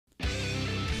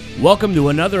Welcome to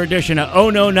another edition of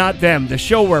Oh No Not Them, the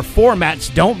show where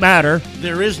formats don't matter.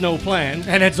 There is no plan.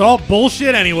 And it's all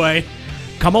bullshit anyway.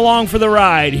 Come along for the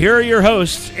ride. Here are your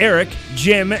hosts, Eric,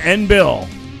 Jim, and Bill.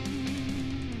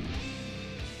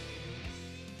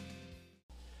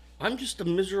 I'm just a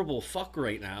miserable fuck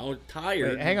right now.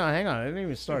 Tired. Wait, hang on. I didn't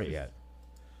even start it yet.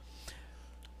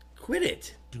 Quit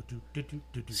it.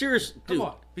 Serious, dude. Come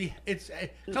on.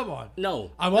 Come on. No.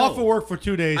 I'm no. off of work for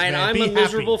 2 days, And man. I'm Be a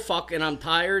miserable happy. fuck, and I'm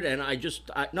tired, and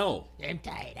no. I'm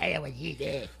tired. I don't want you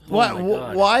there. What? my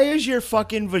God. Why is your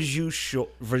fucking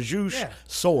vajouche Yeah.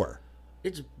 sore?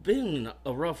 It's been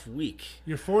a rough week.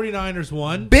 Your 49ers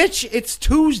won. Bitch, it's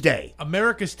Tuesday.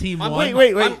 America's team won.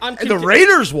 Wait. I'm the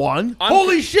Raiders won.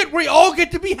 Holy shit, we all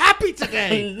get to be happy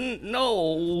today. No.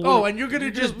 Oh, and you're going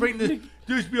to just bring the...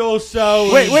 Just be all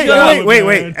sour. Wait.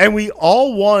 Man. And we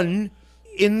all won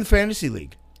in the fantasy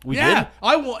league. We Yeah, did?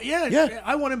 I won. Yeah.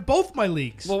 I won in both my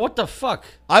leagues. Well, what the fuck?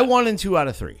 I won in 2 out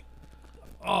of 3.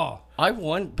 Oh, I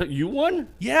won, but you won?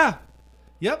 yeah.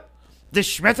 Yep. The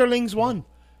Schmetterlings won.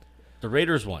 The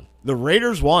Raiders won. The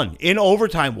Raiders won in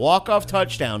overtime, walk-off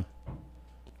touchdown.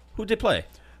 Who'd they play?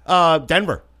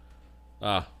 Denver.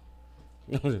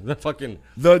 The fucking...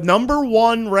 The number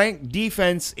 1 ranked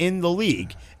defense in the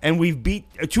league, and we've beat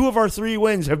 2 of our 3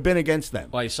 wins have been against them.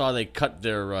 Well, I saw they cut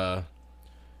their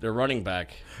running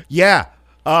back. Yeah,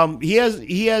 he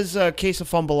has a case of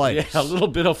fumbleitis. Yeah, a little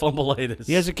bit of fumbleitis.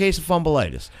 He has a case of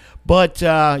fumbleitis. But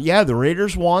yeah, the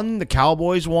Raiders won, the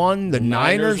Cowboys won, the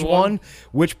Niners won,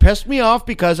 which pissed me off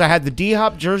because I had the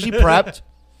D-Hop jersey prepped.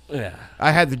 Yeah.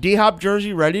 I had the D-Hop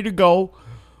jersey ready to go,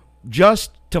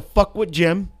 just to fuck with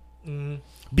Jim,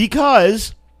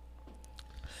 because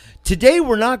today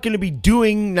we're not going to be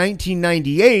doing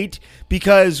 1998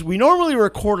 because we normally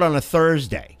record on a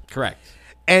Thursday. Correct.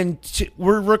 And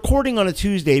we're recording on a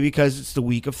Tuesday because it's the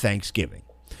week of Thanksgiving.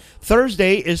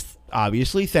 Thursday is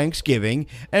obviously Thanksgiving,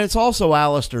 and it's also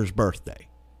Alistair's birthday.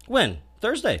 When?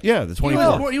 Thursday. Yeah, the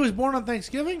 24th. He was born on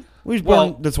Thanksgiving? He was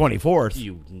Well, born the 24th.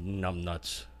 You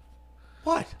numbnuts.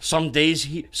 What? Some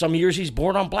years he's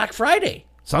born on Black Friday.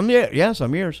 Some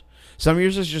years. Some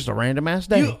years it's just a random ass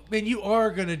day. You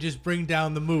are going to just bring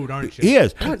down the mood, aren't you? He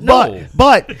is. No.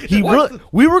 But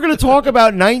we were going to talk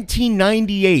about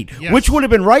 1998, Yes. which would have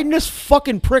been right in this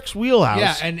fucking prick's wheelhouse.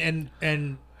 Yeah,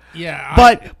 and yeah.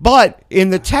 But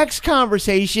in the text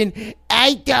conversation,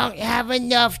 I don't have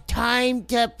enough time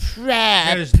to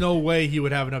prep. there's no way he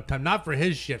would have enough time. Not for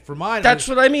his shit. For mine. That's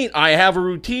what I mean. I have a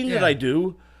routine that Yeah. I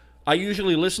do. I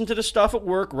usually listen to the stuff at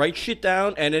work, write shit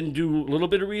down, and then do a little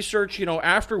bit of research,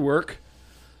 after work,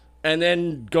 and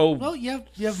then go Well, you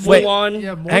have full more, on. You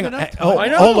have more Hang than on. enough Oh, time. I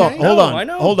know. hold on, I hold know, on, I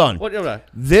know. hold on. What?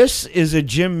 This is a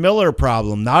Jim Miller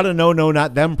problem, not a no,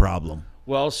 not them problem.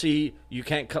 Well, see, you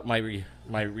can't cut my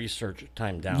research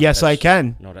time down. Yes, I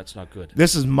can. No, that's not good.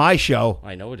 This is my show.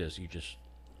 I know it is.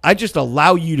 I just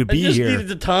allow you to I be just here. needed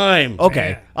the time.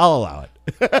 Okay, Man. I'll allow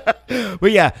it.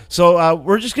 But yeah, so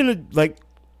we're just gonna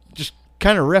just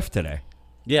kind of riff today.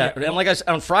 Yeah, and like I said,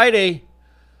 on Friday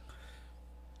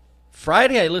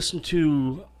I listened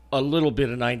to a little bit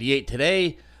of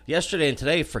 98. Yesterday and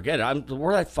today, forget it.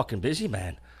 We're that fucking busy,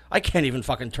 man. I can't even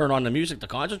fucking turn on the music to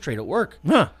concentrate at work.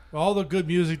 Huh? All the good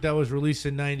music that was released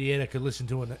in '98, I could listen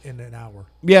to in an hour.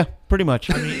 Yeah, pretty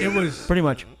much. I mean, it was. Pretty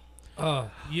much.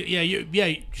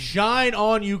 Shine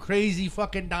on, you crazy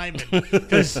fucking diamond,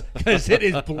 because it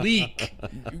is bleak.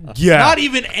 Yeah. Not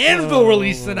even Anvil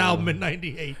released an album in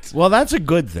 '98. Well, that's a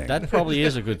good thing. That probably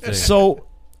is a good thing. So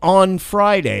on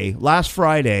last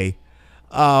Friday,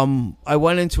 I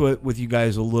went into it with you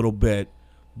guys a little bit,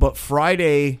 but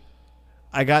Friday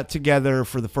I got together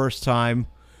for the first time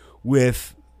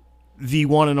with the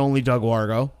one and only Doug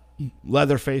Wargo,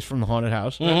 Leatherface from the Haunted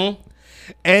House,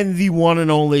 and the one and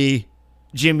only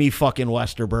Jimmy fucking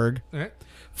Westerberg,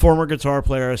 former guitar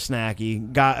player of Snacky,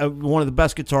 one of the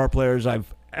best guitar players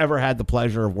I've ever had the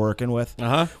pleasure of working with.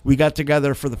 We got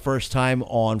together for the first time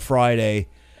on Friday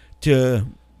to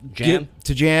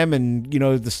jam and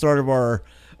the start of our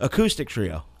acoustic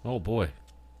trio. Oh boy,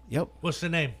 Yep. What's the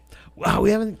name? Wow,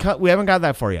 we haven't got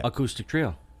that far yet. acoustic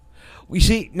trio. We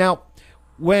see now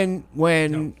when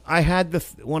I had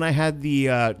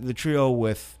the trio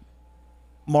with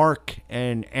Mark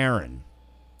and Aaron,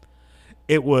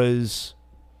 it was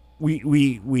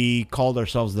we called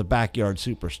ourselves the Backyard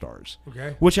Superstars.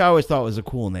 Okay. Which I always thought was a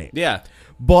cool name. Yeah.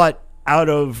 But out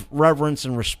of reverence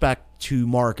and respect to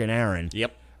Mark and Aaron,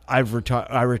 Yep. I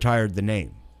retired the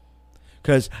name.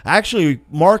 Because actually,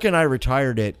 Mark and I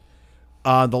retired it.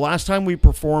 The last time we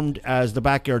performed as the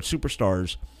Backyard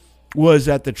Superstars was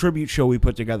at the tribute show we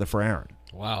put together for Aaron.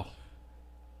 Wow.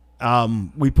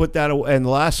 We put that away, and the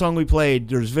last song we played,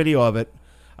 there's video of it.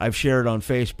 I've shared on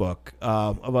Facebook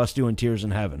of us doing Tears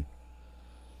in Heaven.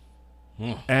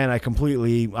 And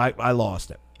I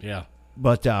lost it. Yeah.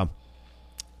 But,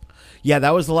 yeah,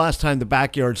 that was the last time the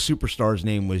Backyard Superstar's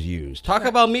name was used. Talk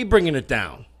about me bringing it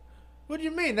down. What do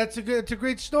you mean? It's a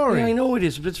great story. Yeah, I know it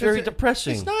is, but it's very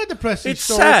depressing. It's not a depressing It's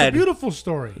story. sad. It's a beautiful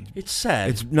story. It's sad.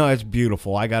 It's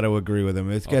beautiful. I got to agree with him.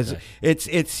 It's because Okay.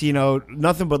 it's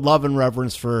nothing but love and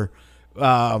reverence for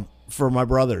my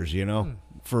brothers.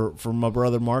 For my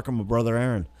brother Mark and my brother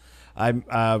Aaron.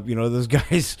 Those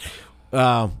guys.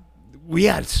 We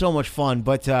had so much fun,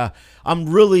 but I'm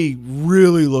really,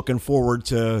 really looking forward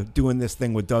to doing this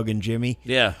thing with Doug and Jimmy.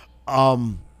 yeah.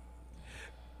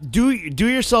 Do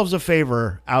yourselves a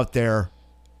favor out there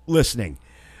listening.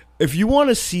 If you want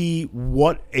to see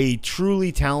what a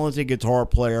truly talented guitar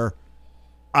player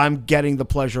I'm getting the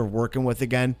pleasure of working with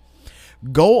again,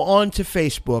 go on to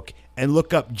Facebook and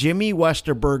look up Jimmy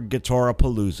Westerberg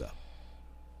Guitarapalooza.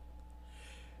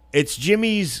 It's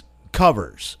Jimmy's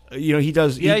covers. He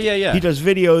does Yeah. He does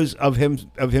videos of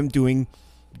him doing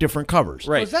different covers.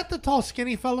 Right. Was that the tall,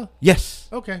 skinny fella? Yes.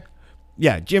 Okay.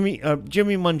 Yeah, Jimmy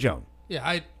Mungione. Yeah, all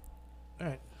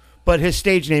right. But his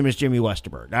stage name is Jimmy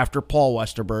Westerberg, after Paul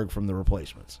Westerberg from The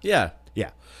Replacements. Yeah. Yeah.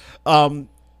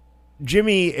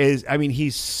 Jimmy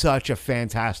he's such a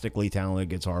fantastically talented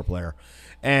guitar player.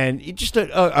 And he's just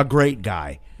a great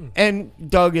guy. And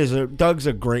Doug's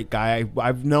a great guy.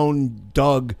 I've known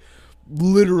Doug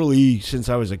literally since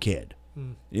I was a kid.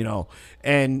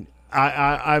 And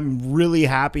I'm really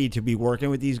happy to be working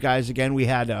with these guys again. We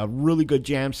had a really good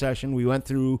jam session. We went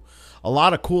through a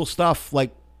lot of cool stuff,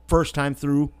 like first time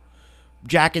through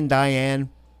Jack and Diane.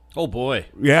 Oh, boy.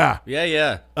 Yeah.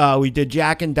 Yeah. We did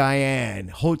Jack and Diane,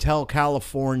 Hotel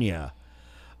California.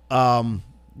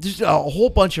 Just a whole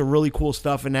bunch of really cool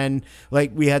stuff. And then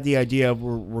we had the idea of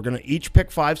we're going to each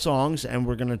pick 5 songs and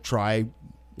we're going to try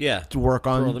Yeah. to work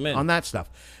Throw them in. on that stuff.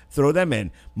 Throw them in.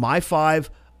 My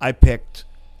 5, I picked.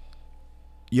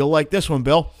 You'll like this one,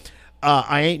 Bill.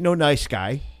 I Ain't No Nice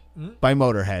Guy by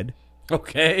Motorhead.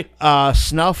 Okay.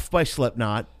 Snuff by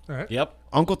Slipknot. All right. Yep.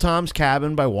 Uncle Tom's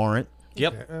Cabin by Warrant.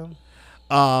 Yep. Okay,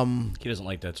 He doesn't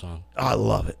like that song. I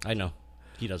love it. I know.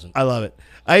 He doesn't. I love it.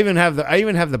 I even have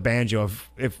the banjo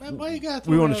if why you gotta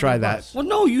we throw want it to try under the that. bus? Well,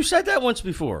 no, you said that once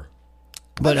before.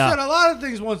 But I've said a lot of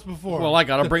things once before. Well, I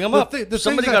got to bring them the up. thi- the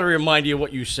Somebody things got to remind you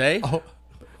what you say.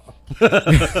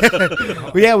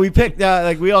 yeah, we picked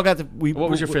we all got the we. What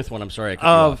was your 5th one? I'm sorry. I cut you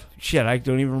off. Shit, I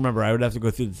don't even remember. I would have to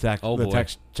go through Oh, the boy.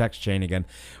 text chain again.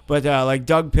 But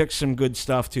Doug picked some good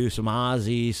stuff too, some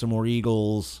Ozzy, some more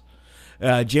Eagles.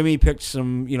 Jimmy picked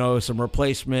some some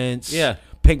Replacements. Yeah.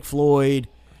 Pink Floyd.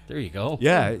 There you go.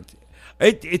 Yeah,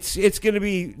 it's gonna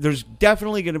be. There's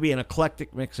definitely gonna be an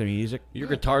eclectic mix of music. Your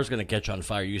guitar's going to catch on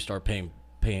fire. You start playing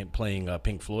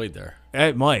Pink Floyd there.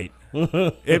 It might.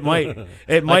 It might. It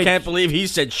I might. can't believe he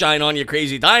said "Shine On You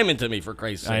Crazy Diamond" to me, for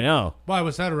Christ's sake. I know. Why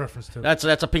was that a reference to? That's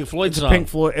a Pink Floyd song. Pink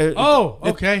Floyd. Oh,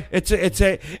 okay.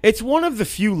 It's one of the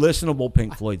few listenable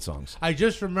Pink Floyd songs. I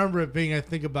just remember it being, I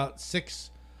think, about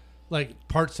 6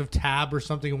 parts of tab or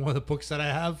something in one of the books that I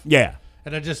have. Yeah.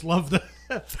 And I just love the.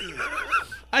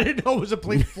 I didn't know it was a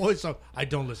Pink Floyd song. I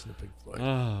don't listen to Pink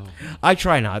Floyd. I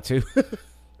try not to.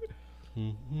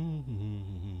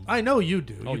 I know you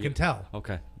do. Oh, You can tell.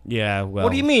 Okay. Yeah. Well.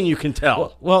 What do you mean you can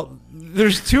tell? Well,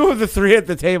 there's 2 of the 3 at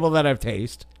the table that I've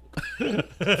tasted.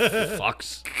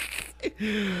 Fucks.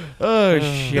 Oh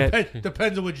shit.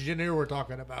 Depends on which genre we're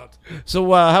talking about.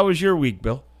 So how was your week,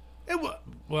 Bill?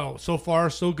 Well, so far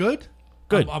so good.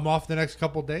 Good. I'm off the next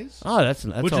couple days, Oh, that's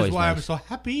which always is why nice. I'm so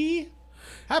happy.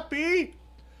 Happy.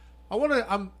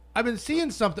 I've been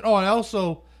seeing something. Oh, and I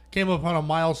also came upon a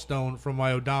milestone from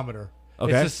my odometer.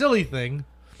 Okay. It's a silly thing,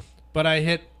 but I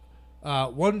hit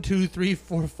 1, 2, 3,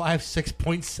 4, 5,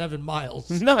 6.7 miles.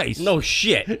 Nice. No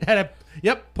shit.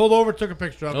 Yep, pulled over, took a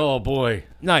picture of it. Oh boy.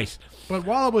 Nice. But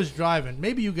while I was driving,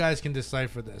 maybe you guys can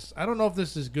decipher this. I don't know if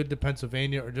this is good to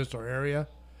Pennsylvania or just our area.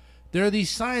 There are these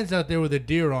signs out there with a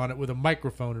deer on it with a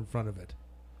microphone in front of it.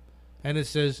 And it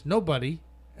says, nobody.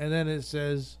 And then it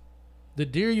says, the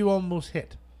deer you almost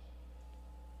hit.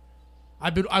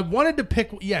 I wanted to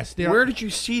pick, yes. Where did you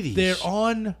see these? They're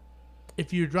on,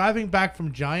 if you're driving back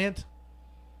from Giant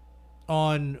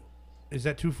on, is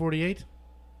that 248?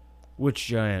 Which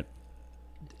giant?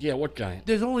 Yeah, what giant?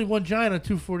 There's only one Giant on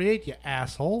 248, you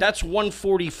asshole. That's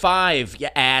 145, you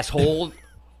asshole.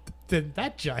 Then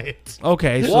that Giant.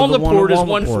 Okay. So Walnut the one Port is Walnut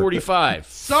Port. 145.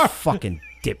 Sorry. Fucking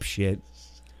dipshit.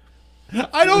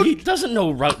 I don't He doesn't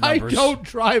know route I numbers. don't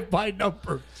drive by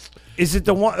numbers. Is it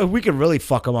the one? We could really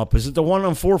fuck them up. Is it the one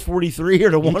on 443 or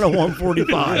the one on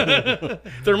 145?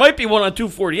 There might be one on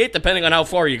 248, depending on how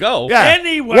far you go. Yeah.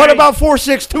 Anyway. What about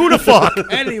 462 to fuck?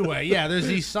 Anyway, yeah, there's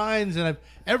these signs, and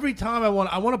every time I want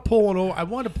to pull one over. I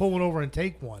want to pull one over and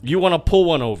take one. You want to pull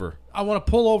one over. I want to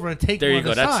pull over and take There one you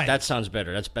of go. the signs. That sounds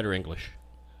better. That's better English.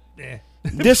 Eh.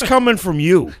 This coming from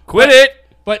you. Quit it.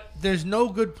 But there's no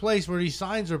good place where these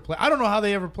signs are placed. I don't know how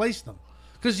they ever place them.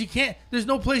 Because you can't, there's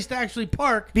no place to actually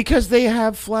park. Because they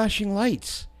have flashing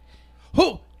lights.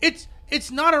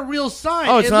 It's not a real sign.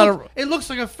 Oh, it's it looks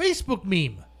like a Facebook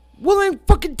meme. Well, then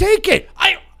fucking take it.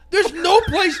 There's no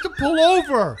place to pull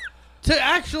over to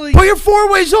actually. Put your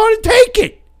four ways on and take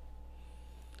it.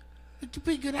 It could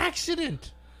be an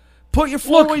accident. Put your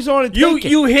four ways on and take it.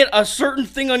 You hit a certain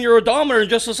thing on your odometer and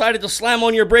just decided to slam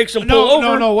on your brakes and pull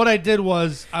over. No. What I did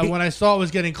was, when I saw it was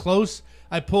getting close,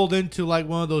 I pulled into like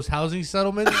one of those housing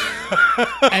settlements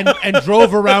and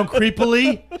drove around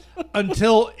creepily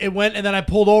until it went, and then I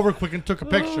pulled over quick and took a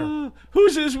picture.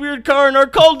 Who's this weird car in our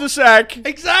cul-de-sac?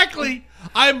 Exactly.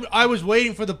 I was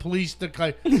waiting for the police to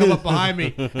come up behind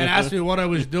me and ask me what I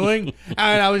was doing,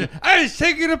 and I was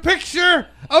taking a picture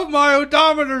of my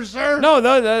odometer, sir. No,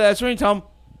 that's when you tell them,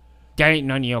 that ain't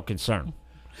none of your concern.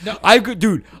 No. I've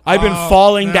been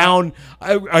falling down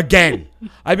again.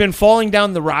 I've been falling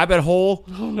down the rabbit hole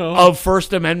of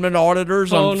First Amendment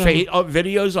auditors on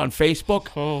videos on Facebook.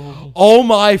 Oh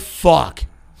my fuck!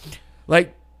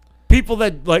 Like people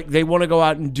that like they want to go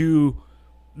out and do.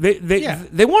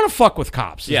 They want to fuck with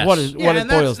cops. Yes. What it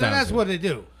boils down to. That's what they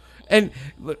do. And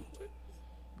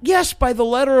yes, by the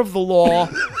letter of the law,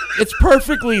 it's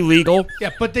perfectly legal.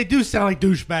 Yeah, but they do sound like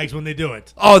douchebags when they do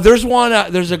it. Oh, there's one.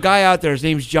 There's a guy out there. His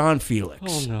name's John Felix.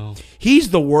 Oh no,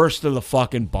 he's the worst of the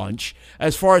fucking bunch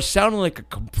as far as sounding like a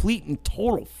complete and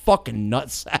total fucking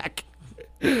nutsack.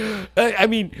 I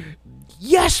mean,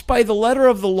 yes, by the letter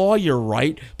of the law, you're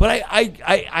right. But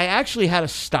I actually had to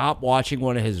stop watching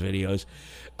one of his videos.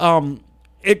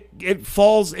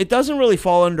 It doesn't really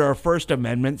fall under a First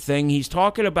Amendment thing. He's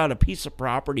talking about a piece of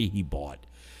property he bought,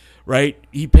 right?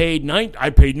 I paid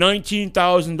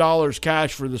 $19,000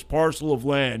 cash for this parcel of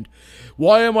land.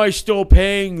 Why am I still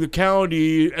paying the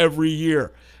county every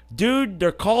year? Dude,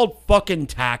 they're called fucking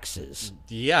taxes.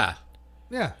 yeah.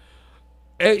 Yeah.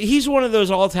 He's one of those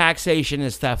all taxation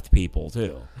is theft people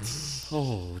too.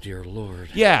 Oh dear Lord.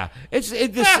 Yeah,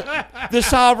 the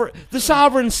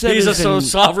sovereign citizen. He's a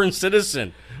sovereign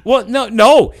citizen. Well,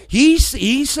 no. He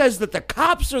says that the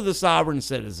cops are the sovereign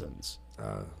citizens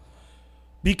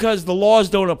because the laws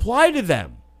don't apply to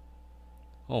them.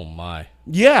 Oh my.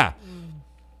 Yeah,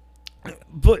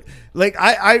 but like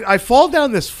I fall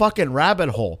down this fucking rabbit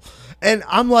hole, and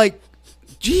I'm like,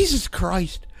 Jesus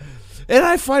Christ, and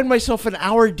I find myself an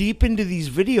hour deep into these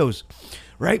videos,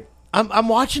 right? I'm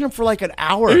watching them for like an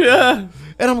hour. Yeah.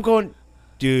 And I'm going,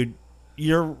 dude,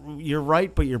 you're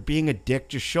right, but you're being a dick.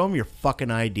 Just show them your fucking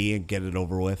ID and get it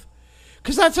over with.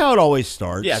 Because that's how it always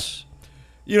starts. Yes.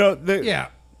 You know, Yeah.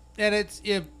 And I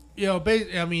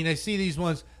see these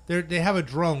ones, they have a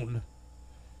drone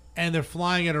and they're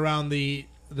flying it around the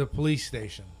police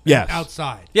station. Yes.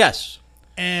 Outside. Yes.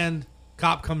 And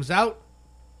cop comes out.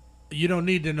 You don't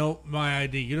need to know my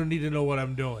ID. You don't need to know what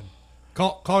I'm doing.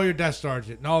 Call your desk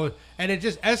sergeant and all, and it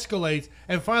just escalates.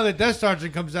 And finally, the desk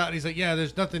sergeant comes out and he's like, "Yeah,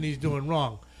 there's nothing he's doing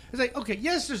wrong." It's like, okay,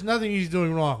 yes, there's nothing he's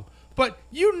doing wrong, but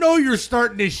you know you're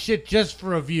starting this shit just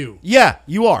for a view. Yeah,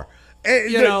 you are.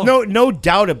 know? No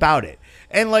doubt about it.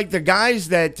 And like the guys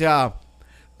that,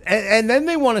 and then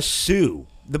they want to sue.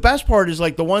 The best part is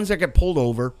like the ones that get pulled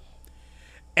over,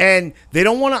 and they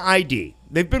don't want to ID.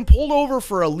 They've been pulled over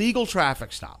for a legal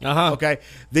traffic stop. Okay?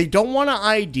 They don't want to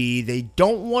ID. They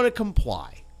don't want to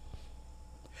comply.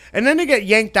 And then they get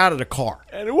yanked out of the car.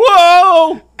 And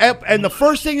whoa! And the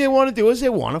first thing they want to do is they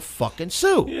want to fucking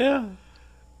sue. Yeah.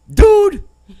 Dude,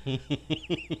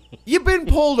 you've been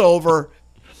pulled over.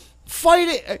 Fight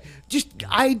it. Just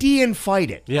ID and fight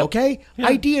it. Yep. Okay? Yeah.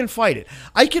 ID and fight it.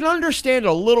 I can understand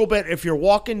a little bit if you're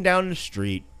walking down the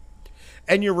street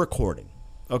and you're recording.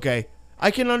 Okay? I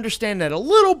can understand that a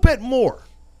little bit more.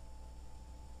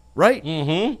 Right?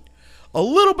 Mm-hmm. A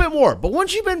little bit more. But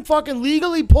once you've been fucking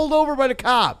legally pulled over by the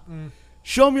cop,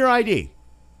 show them your ID.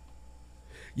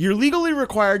 You're legally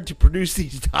required to produce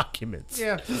these documents.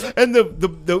 Yeah. And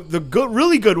the good,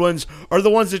 really good ones are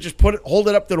the ones that just hold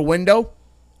it up to the window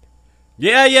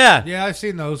Yeah, yeah. Yeah, I've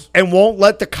seen those. and won't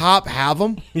let the cop have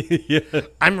them. Yeah.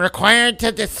 I'm required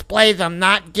to display them,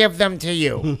 not give them to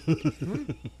you.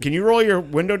 Can you roll your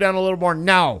window down a little more?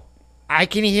 No. I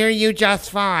can hear you just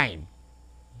fine.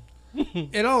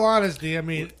 In all honesty, I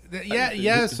mean,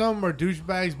 yeah, some are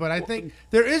douchebags, but I think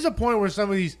there is a point where some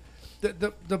of these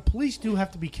the police do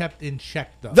have to be kept in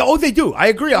check, though. Oh, they do. I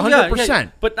agree 100%. Yeah.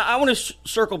 But I want to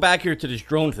circle back here to this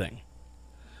drone thing.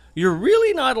 You're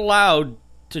really not allowed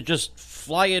to just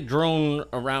fly a drone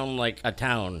around like a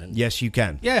town, and, Yes, you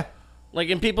can. Yeah. like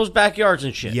in people's backyards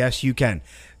and shit. Yes, you can.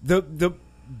 There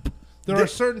are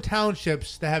certain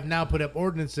townships that have now put up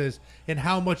ordinances in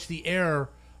how much the air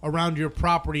around your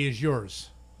property is yours.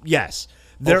 Yes.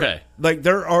 Okay. Like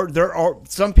there are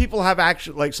some people have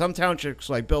actually, like some townships,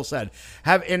 like Bill said,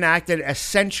 have enacted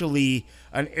essentially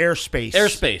an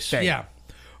airspace. thing. Yeah.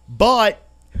 But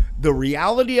the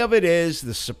reality of it is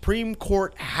the Supreme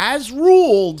Court has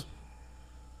ruled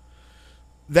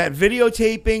that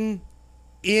videotaping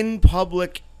in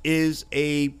public is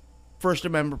a First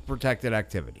Amendment protected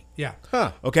activity. Yeah.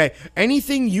 Huh. Okay?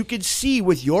 Anything you could see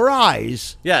with your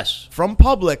eyes Yes. from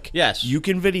public, Yes. you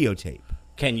can videotape.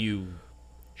 Can you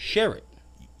share it?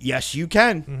 Yes, you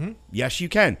can. Mm-hmm. Yes, you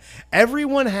can.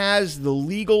 Everyone has the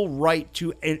legal right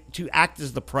to act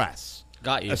as the press.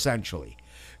 Got you. Essentially,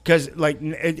 because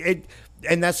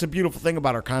and that's the beautiful thing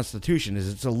about our Constitution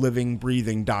is it's a living,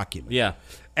 breathing document. Yeah.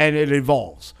 And it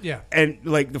evolves. Yeah. And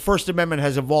like the First Amendment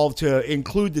has evolved to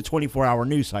include the 24-hour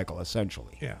news cycle,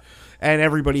 essentially. Yeah. And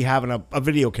everybody having a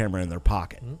video camera in their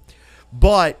pocket.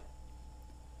 But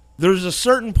there's a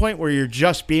certain point where you're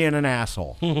just being an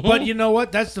asshole. But you know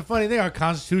what? That's the funny thing. Our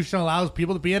Constitution allows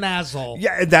people to be an asshole.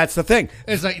 Yeah, that's the thing.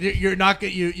 It's like you're not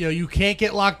get you can't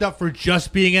get locked up for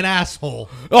just being an asshole.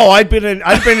 Oh, I've been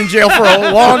in jail for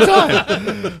a long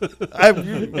time.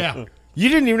 Yeah. You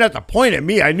didn't even have to point at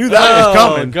me. I knew that was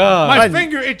coming. God. My I-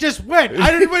 finger, it just went. I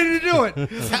didn't even to do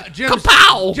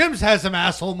it. Jim's has some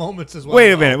asshole moments as well.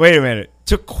 Wait a minute.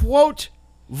 To quote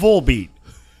Volbeat,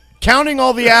 counting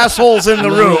all the assholes in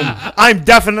the room, I'm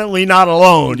definitely not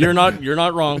alone. You're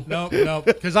not wrong. No,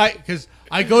 because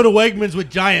I go to Wegmans with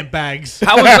giant bags.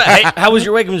 How was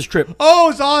your Wegmans trip? Oh,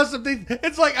 it's awesome.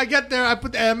 It's like I get there,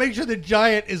 I make sure the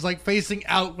giant is like facing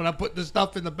out when I put the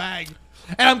stuff in the bag.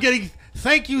 And I'm getting,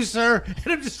 thank you, sir. And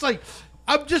I'm just like,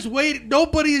 I'm just waiting.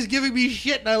 Nobody is giving me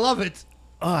shit, and I love it.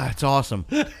 Oh, that's awesome.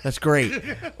 That's great.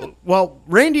 Well,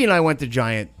 Randy and I went to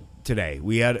Giant today.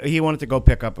 He wanted to go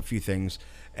pick up a few things,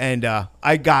 and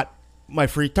I got my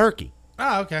free turkey.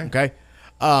 Oh, okay.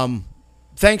 Okay,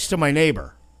 thanks to my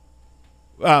neighbor,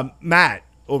 Matt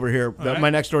over here, right. my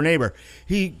next door neighbor.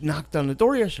 He knocked on the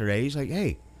door yesterday. He's like,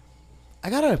 "Hey, I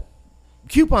got a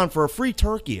coupon for a free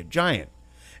turkey at Giant,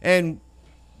 and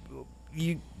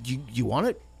you want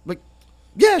it?" Like,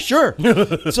 yeah, sure.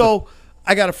 So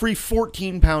I got a free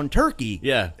 14-pound turkey.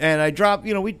 Yeah. And I dropped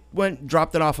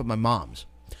it off at my mom's.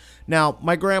 Now,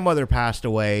 my grandmother passed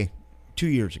away 2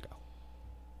 years ago.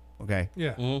 Okay.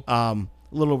 Yeah. A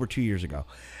little over 2 years ago.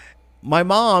 My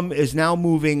mom is now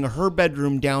moving her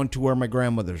bedroom down to where my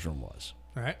grandmother's room was.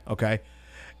 All right. Okay.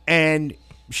 And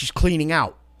she's cleaning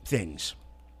out things.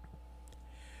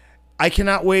 I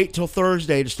cannot wait till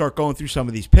Thursday to start going through some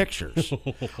of these pictures.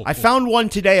 I found one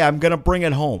today. I'm going to bring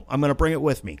it home. I'm going to bring it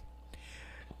with me.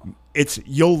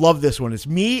 You'll love this one. It's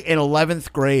me in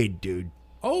 11th grade, dude.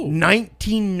 Oh.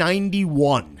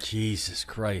 1991. Jesus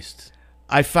Christ.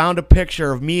 I found a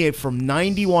picture of me from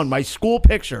 91, my school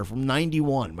picture from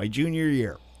 91, my junior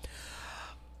year.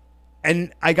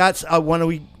 And I got,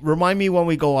 remind me when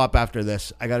we go up after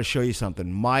this, I got to show you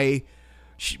something. My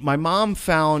mom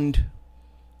found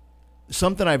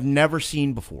something I've never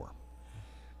seen before.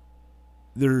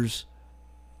 There's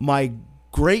my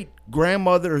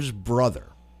great-grandmother's brother.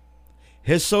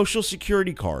 His Social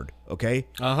Security card, okay?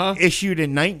 Uh-huh. Issued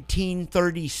in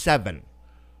 1937.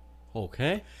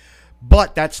 Okay.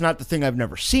 But that's not the thing I've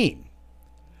never seen.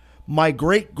 My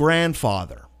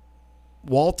great-grandfather,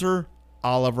 Walter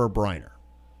Oliver Briner,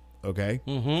 okay?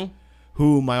 Mm-hmm.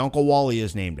 Who my Uncle Wally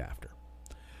is named after.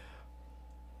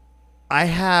 I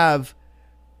have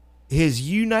his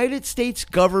United States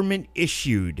government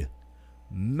issued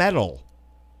metal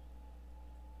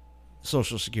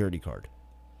Social Security card.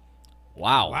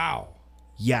 Wow. Wow.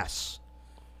 Yes.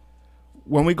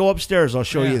 When we go upstairs, I'll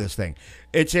show you this thing.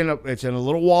 It's in a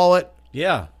little wallet.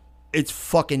 Yeah. It's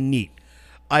fucking neat.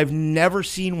 I've never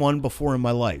seen one before in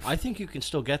my life. I think you can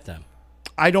still get them.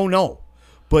 I don't know,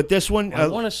 but this one. I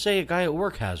want to say a guy at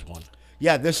work has one.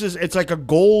 Yeah, it's like a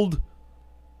gold.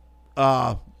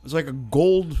 It's like a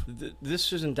gold.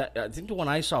 This isn't that. I think the one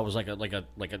I saw was like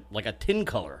a tin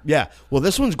color. Yeah. Well,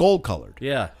 this one's gold colored.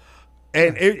 Yeah.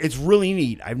 And it's really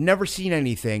neat. I've never seen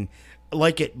anything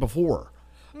like it before.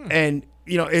 And,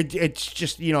 it's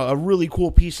just, a really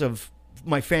cool piece of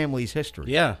my family's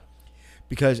history. Yeah.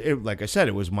 Because, like I said,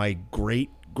 it was my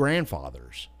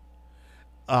great-grandfather's,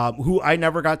 who I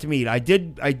never got to meet. I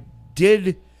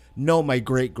did know my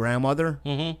great-grandmother,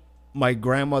 my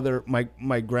grandmother,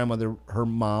 my grandmother, her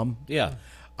mom. Yeah.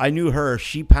 I knew her.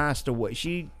 She passed away.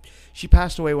 She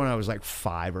passed away when I was like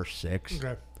 5 or 6.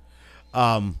 Okay.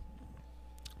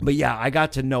 But yeah, I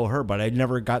got to know her, but I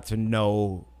never got to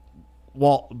know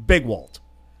Big Walt.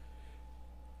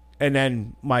 And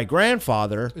then my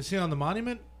grandfather, Is he on the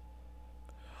monument?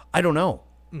 I don't know.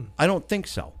 I don't think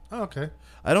so. Oh, okay.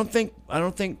 I don't think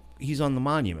he's on the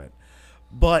monument.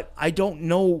 But I don't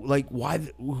know like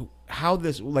how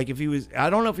this, like if he was, I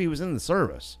don't know if he was in the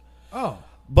service. Oh.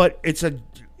 But it's a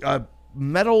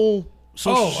metal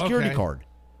Social Security okay. card.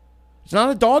 It's not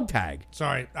a dog tag.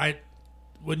 Sorry.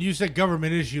 When you said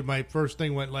government issue, my first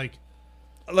thing went like,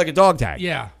 Like a dog tag.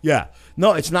 yeah. Yeah.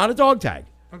 No, it's not a dog tag.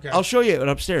 Okay. I'll show you it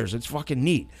upstairs. It's fucking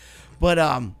neat. But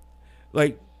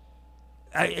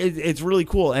it's really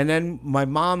cool. And then my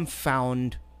mom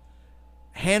found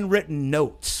handwritten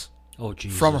notes Oh,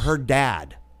 Jesus. from her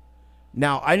dad.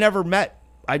 Now, I never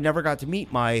got to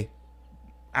meet my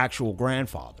actual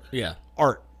grandfather, Yeah.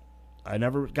 Art. I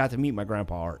never got to meet my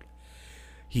grandpa, Art.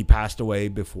 He passed away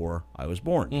before I was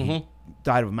born. He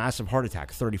died of a massive heart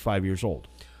attack, 35 years old.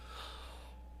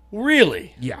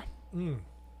 Really? Yeah.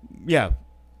 Yeah.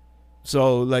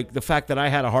 So, like, the fact that I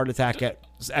had a heart attack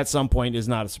at some point is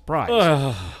not a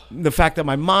surprise. The fact that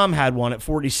my mom had one at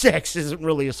 46 isn't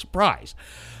really a surprise.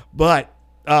 But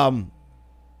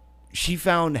she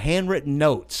found handwritten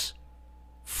notes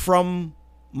from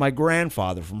my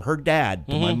grandfather, from her dad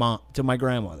to my mom, to my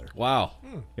grandmother. Wow.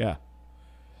 Yeah.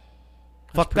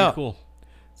 That's Fucked pretty up. cool.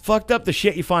 Fucked up the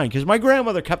shit you find. Because my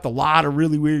grandmother kept a lot of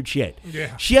really weird shit.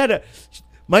 Yeah. She had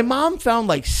my mom found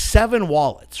like 7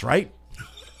 wallets, right?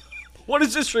 What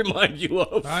does this remind you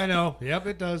of? I know. Yep,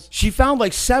 it does. She found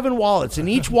like 7 wallets. In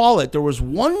each wallet, there was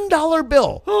 $1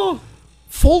 bill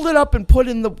folded up and put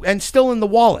in and still in the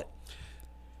wallet.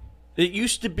 It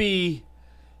used to be,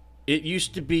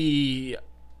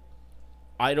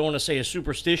 I don't want to say a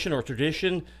superstition or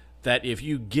tradition, that if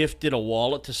you gifted a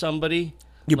wallet to somebody,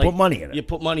 You put money in it. You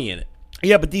put money in it.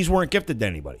 Yeah, but these weren't gifted to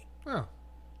anybody. Oh.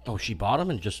 Oh, she bought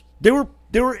them and just. They were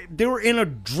in a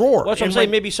drawer. Well, that's what I'm in saying.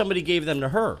 my- Maybe somebody gave them to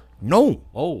her. No,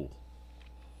 Oh.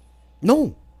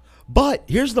 no. But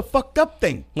here's the fucked up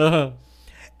thing. Uh-huh.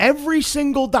 Every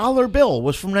single dollar bill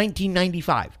was from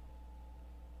 1995.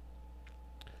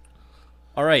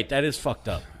 All right, that is fucked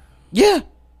up. Yeah,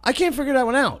 I can't figure that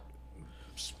one out.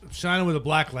 Shining with a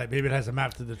black light. Maybe it has a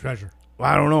map to the treasure.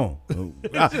 I don't know.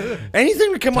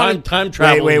 Anything that come out of Time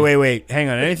travel. Wait. Hang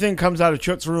on. Anything comes out of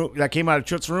Chut's room that came out of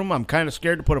Chut's room, I'm kind of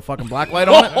scared to put a fucking black light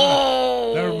on it.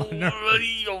 Oh,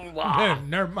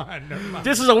 Never mind.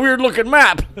 this is a weird looking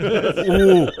map.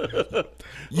 Ooh.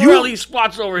 Where are all these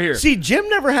spots over here? See, Jim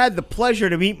never had the pleasure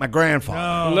to meet my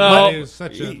grandfather. No. No. He is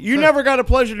such a, You never got a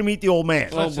pleasure to meet the old man.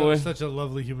 Oh, boy. Such a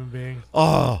lovely human being.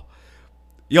 Oh,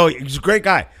 yo, he's a great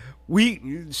guy.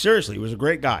 Seriously, he was a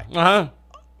great guy. Uh-huh.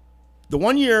 The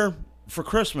one year for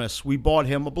Christmas, we bought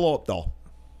him a blow-up doll.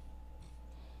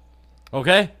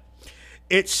 Okay.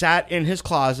 It sat in his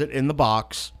closet in the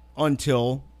box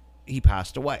until he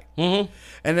passed away. Mm-hmm.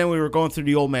 And then we were going through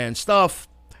the old man's stuff.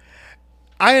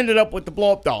 I ended up with the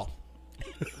blow-up doll.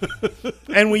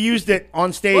 And we used it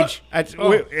on stage at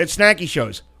snacky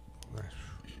shows.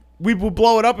 We would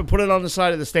blow it up and put it on the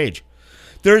side of the stage.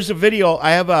 There's a video.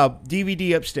 I have a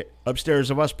DVD upstairs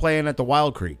of us playing at the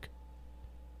Wild Creek.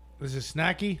 Is it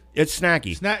Snacky? It's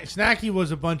snacky. Snacky was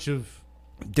a bunch of.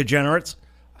 Degenerates.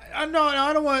 No,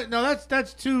 I don't want. No,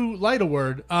 that's too light a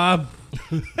word. Well,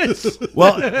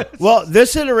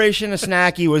 this iteration of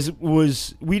snacky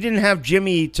was we didn't have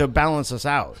Jimmy to balance us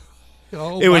out.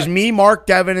 Oh, It was my- me, Mark,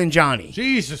 Devin, and Johnny.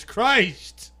 Jesus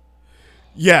Christ.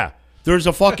 Yeah. There's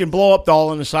a fucking blow up doll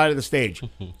on the side of the stage.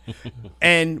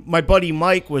 And my buddy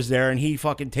Mike was there, and he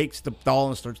fucking takes the doll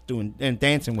and starts doing and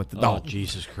dancing with the Oh, doll.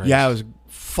 Jesus Christ. Yeah, it was a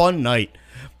fun night.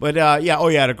 But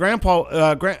the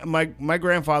grandpa, my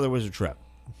grandfather was a trip.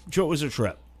 It was a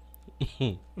trip.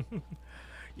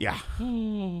 Yeah.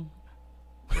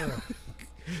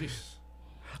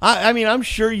 I mean, I'm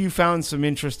sure you found some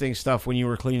interesting stuff when you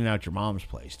were cleaning out your mom's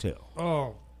place too.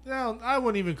 Oh, no, I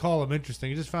wouldn't even call them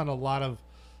interesting. I just found a lot of.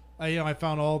 I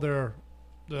found all the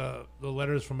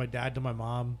letters from my dad to my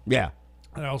mom. Yeah.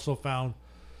 And I also found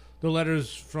the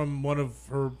letters from one of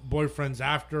her boyfriends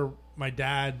after my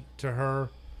dad to her,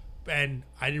 and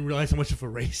I didn't realize how much of a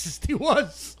racist he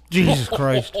was. Jesus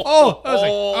Christ. Oh,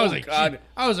 God.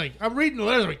 I'm reading the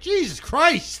letters. I'm like, Jesus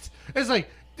Christ! It's like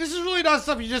this is really not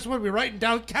stuff you just want to be writing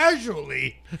down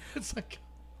casually. It's like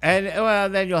And well,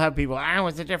 then you'll have people.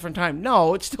 It's a different time.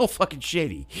 No, it's still fucking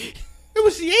shitty. it It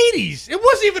was the 80s. It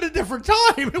wasn't even a different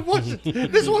time. It wasn't.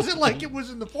 This wasn't like it was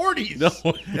in the 40s. No.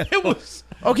 It was.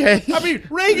 Okay. I mean,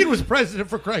 Reagan was president,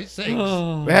 for Christ's sake.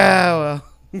 Yeah,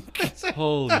 well.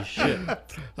 Holy shit.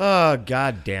 Oh,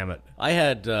 God damn it. I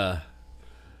had a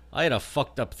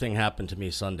fucked up thing happen to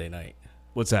me Sunday night.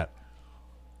 What's that?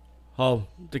 Oh,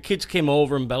 the kids came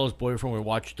over and Bella's boyfriend, we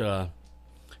watched,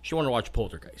 she wanted to watch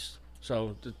Poltergeist.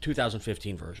 So, the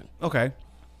 2015 version. Okay.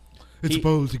 It's He- a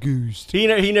poltergeist.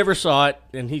 He never saw it,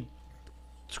 and he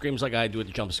screams like I do at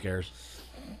the jump scares.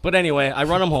 But anyway, I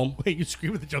run him home. Wait, you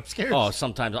scream at the jump scares? Oh,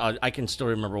 sometimes I can still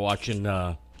remember watching.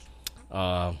 Oh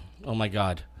my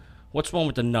God, what's one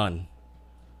with the nun?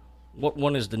 What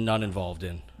one is the nun involved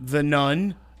in? The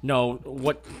Nun. No,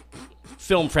 what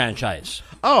film franchise?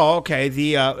 Oh, okay.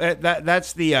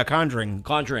 That's the Conjuring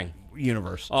Conjuring.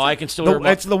 universe. Oh, I can still.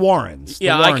 It's the Warrens. the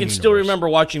Yeah, I Warren can still universe. remember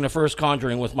watching the first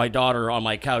Conjuring with my daughter on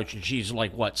my couch, and she's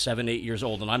like, what, 7, 8 years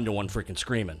old, and I'm the one freaking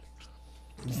screaming.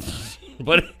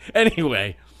 But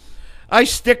anyway, I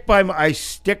stick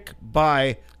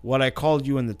by what I called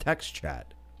you in the text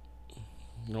chat.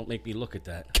 don't make me look at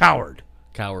that. Coward.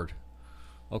 Coward.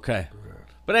 Okay.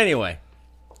 But anyway,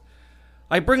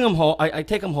 I bring him home. I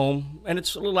take him home, and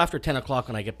it's a little after 10 o'clock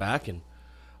when I get back, and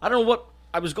I don't know what.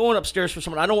 I was going upstairs for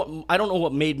someone. I don't know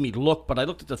what made me look, but I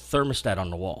looked at the thermostat on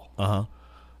the wall,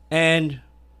 and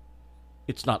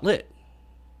it's not lit.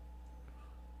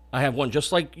 I have one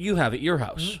just like you have at your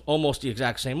house, almost the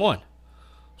exact same one.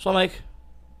 So I'm like,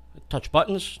 touch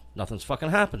buttons, nothing's fucking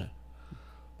happening.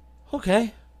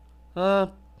 Okay,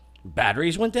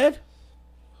 batteries went dead.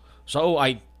 So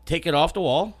I take it off the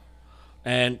wall,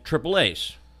 and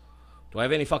AAA's. Do I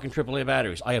have any fucking AAA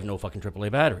batteries? I have no fucking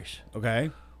AAA batteries.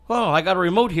 Okay. Oh, I got a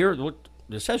remote here.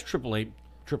 This says AAA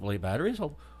batteries.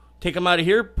 I'll take them out of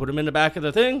here, put them in the back of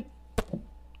the thing.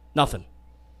 Nothing.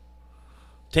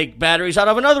 Take batteries out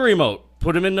of another remote,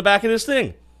 put them in the back of this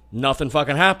thing. Nothing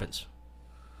fucking happens.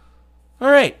 All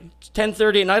right, it's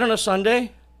 10:30 at night on a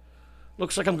Sunday.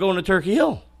 Looks like I'm going to Turkey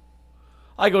Hill.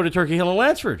 I go to Turkey Hill in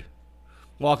Lansford.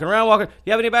 Walking around.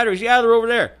 You have any batteries? Yeah, they're over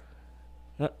there.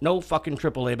 No fucking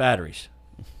AAA batteries.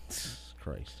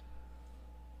 Christ.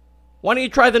 Why don't you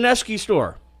try the Nesky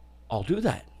store? I'll do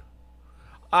that.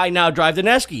 I now drive the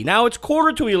Nesky. Now it's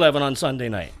 10:45 on Sunday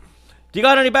night. Do you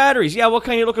got any batteries? Yeah, what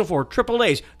kind are you looking for?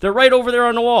 AAA's. They're right over there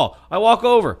on the wall. I walk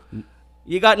over.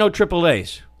 You got no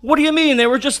AAA's. What do you mean? They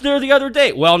were just there the other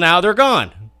day. Well, now they're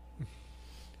gone.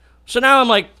 So now I'm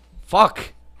like,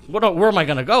 fuck. Where am I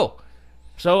going to go?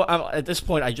 So at this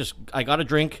point, I got a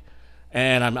drink,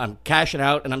 and I'm cashing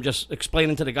out, and I'm just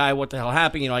explaining to the guy what the hell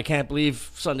happened. You know, I can't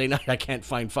believe Sunday night I can't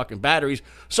find fucking batteries.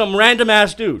 Some random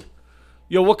ass dude.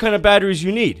 Yo, what kind of batteries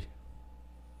you need?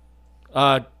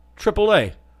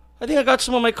 AAA. I think I got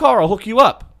some in my car. I'll hook you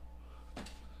up.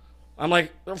 I'm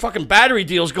like, the fucking battery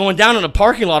deal's going down in the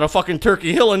parking lot of fucking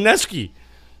Turkey Hill and Nesky.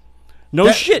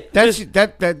 No shit. That's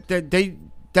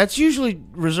usually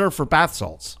reserved for bath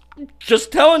salts.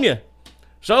 Just telling you.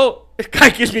 So, this guy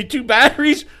gives me 2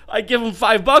 batteries. I give him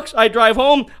 $5. I drive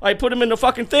home. I put them in the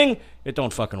fucking thing. It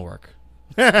don't fucking work.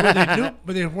 But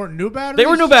they weren't new batteries? They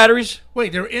were new batteries.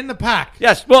 Wait, they're in the pack.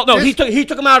 Yes. Well, no, This- he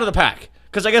took them out of the pack.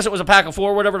 Because I guess it was a pack of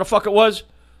 4, whatever the fuck it was.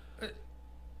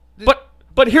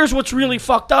 But here's what's really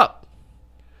fucked up.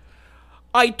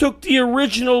 I took the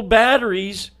original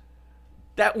batteries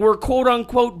that were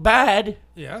quote-unquote bad,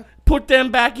 Yeah. put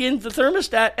them back in the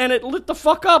thermostat, and it lit the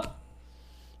fuck up.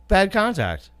 Bad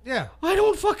contact. Yeah. I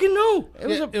don't fucking know.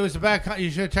 It was a bad. You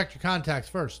should have checked your contacts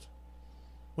first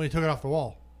when you took it off the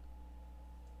wall.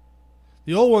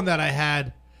 The old one that I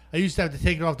had, I used to have to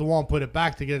take it off the wall and put it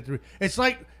back to get it through. It's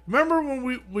like, remember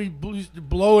when we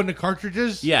blow in the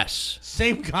cartridges? Yes.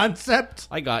 Same concept.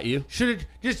 I got you. Should have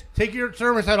just take your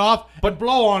thermostat off, but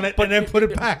blow on it, and then put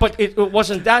it back. But it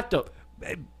wasn't that, though.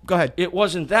 Go ahead. It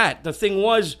wasn't that. The thing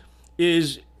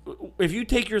is if you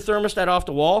take your thermostat off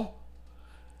the wall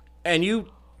and you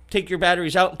take your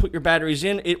batteries out and put your batteries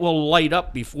in, it will light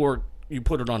up before you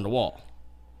put it on the wall.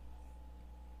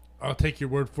 I'll take your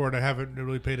word for it. I haven't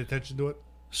really paid attention to it.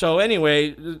 So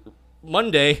anyway,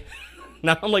 Monday,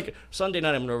 now I'm like, Sunday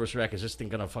night I'm nervous wreck. Is this thing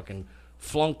going to fucking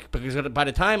flunk? Because by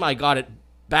the time I got it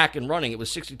back and running, it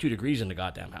was 62 degrees in the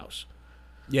goddamn house.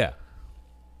 Yeah.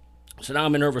 So now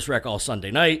I'm a nervous wreck all Sunday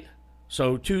night.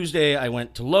 So Tuesday I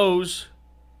went to Lowe's.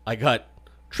 I got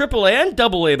AAA and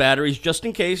AA batteries just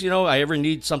in case, I ever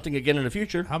need something again in the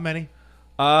future. How many?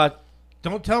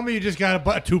 Don't tell me you just got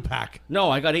a 2-pack. No,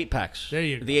 I got 8 packs. There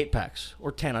you go. The 8 packs.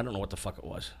 Or 10, I don't know what the fuck it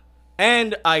was.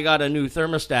 And I got a new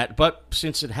thermostat, but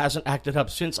since it hasn't acted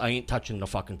up since, I ain't touching the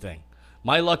fucking thing.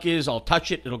 My luck is I'll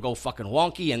touch it, it'll go fucking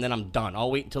wonky, and then I'm done.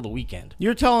 I'll wait until the weekend.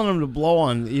 You're telling them to blow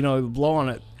on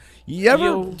it.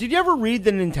 Did you ever read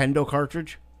the Nintendo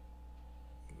cartridge?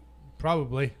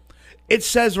 Probably. It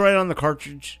says right on the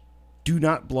cartridge, "Do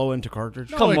not blow into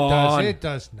cartridge." No, Come it on. does. It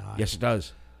does not. Yes, it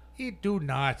does. It do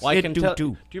not. Well, I It can do tell.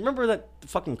 too. Do you remember that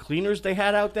fucking cleaners they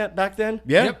had out that back then?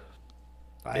 Yeah. Yep.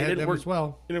 I They had didn't them work- as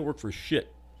well. It didn't work for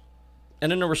shit.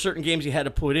 And then there were certain games you had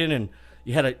to put in, and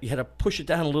you had to push it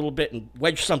down a little bit and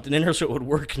wedge something in there so it would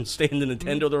work and stay in the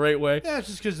Nintendo the right way. Yeah, it's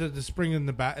just because of the spring in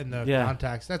the Yeah.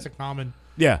 contacts. That's a common,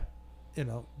 Yeah.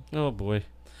 Oh boy.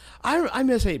 I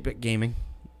miss 8-bit gaming.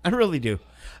 I really do.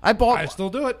 I bought I still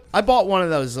do it. one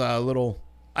of those little.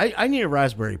 I need a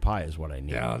Raspberry Pi is what I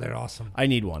need. Yeah, they're awesome. I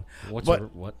need one.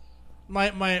 What?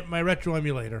 My retro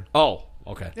emulator. Oh,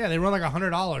 okay. Yeah, they run like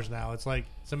 $100 now. It's like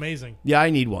it's amazing. Yeah, I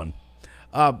need one.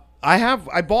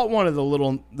 I bought one of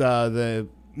the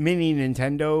mini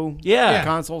Nintendo Yeah.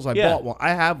 consoles. I Yeah. bought one.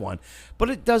 I have one, but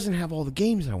it doesn't have all the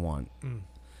games I want.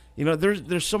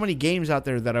 There's so many games out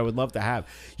there that I would love to have.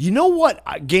 You know what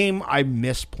game I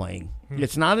miss playing?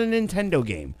 It's not a Nintendo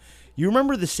game. You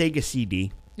remember the Sega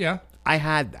CD? Yeah. I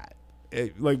had that.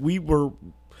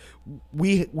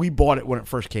 We bought it when it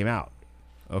first came out.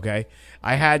 Okay,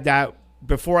 I had that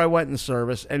before I went in the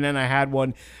service, and then I had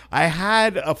one. I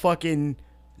had a fucking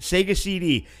Sega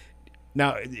CD.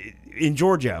 Now in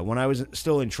Georgia, when I was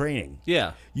still in training,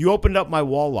 Yeah. you opened up my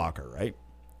wall locker, right?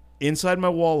 Inside my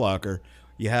wall locker,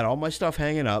 you had all my stuff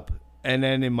hanging up, and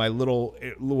then in my little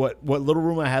what little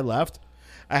room I had left,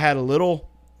 I had a little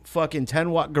fucking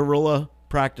 10-watt Gorilla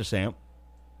practice amp.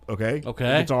 Okay.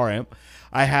 Okay. Guitar amp.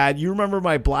 I had. You remember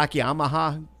my black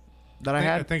Yamaha that I I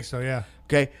had? think so, yeah.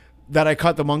 Okay. That I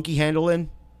cut the monkey handle in.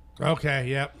 Okay,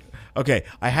 yep. Okay.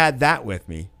 I had that with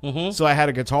me. Mm-hmm. So I had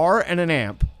a guitar and an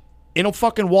amp in a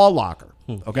fucking wall locker.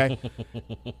 Okay.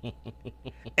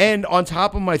 And on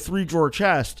top of my 3-drawer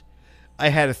chest, I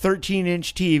had a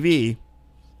 13-inch TV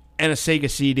and a Sega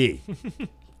CD.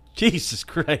 Jesus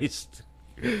Christ.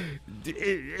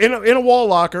 in a wall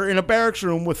locker in a barracks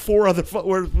room with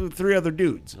 3 other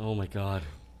dudes. Oh my God.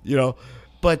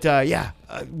 But I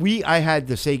had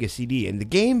the Sega CD, and the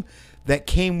game that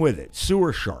came with it,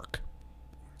 Sewer Shark.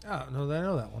 Oh, no, I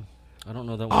know that one. I don't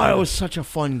know that one. Oh, it either. was such a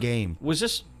fun game. Was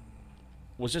this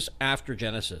after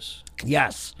Genesis?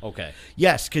 Yes, Okay.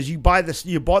 yes, because you bought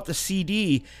the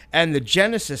CD, and the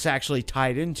Genesis actually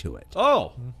tied into it.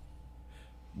 Oh.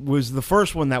 Was the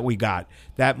first one that we got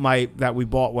that we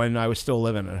bought when I was still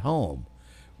living at home.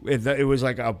 It was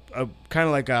like a kind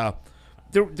of like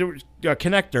there was a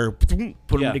connector, put them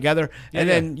Yeah. together, and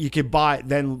Yeah, then you could buy.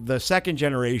 Then the second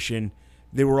generation,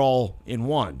 they were all in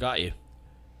one. Got you.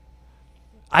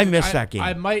 I missed that game.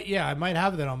 I might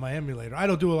have that on my emulator. I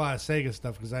don't do a lot of Sega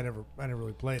stuff because I never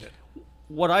really played it.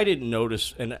 What I didn't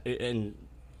notice, and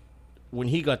when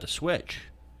he got the Switch,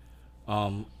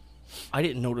 I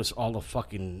didn't notice all the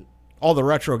fucking. all the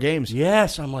retro games.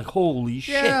 Yes, I'm like, holy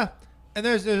shit. Yeah, and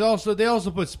there's also they also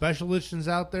put special editions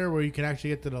out there where you can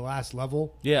actually get to the last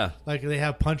level. Yeah. Like they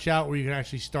have Punch Out where you can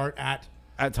actually start at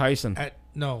Tyson.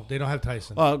 no, they don't have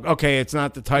Tyson. Okay, it's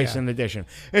not the Tyson edition.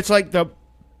 It's like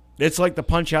the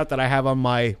Punch Out that I have on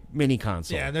my mini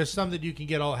console. Yeah, and there's some that you can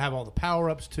have all the power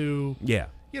ups to. Yeah.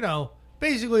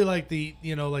 Basically like the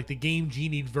Game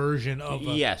Genie version of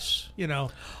Yes.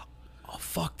 Oh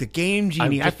fuck, the Game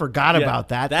Genie! I forgot Yeah, about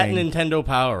that. That thing. Nintendo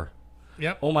Power.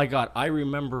 Yep. Oh my God. I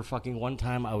remember fucking one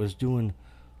time I was doing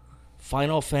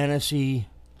Final Fantasy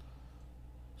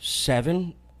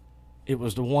 7. It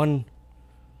was the one.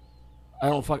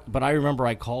 But I remember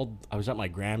I was at my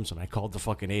Grams and I called the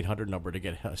fucking 800 number to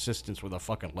get assistance with a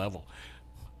fucking level.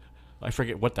 I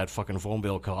forget what that fucking phone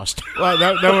bill cost. Well,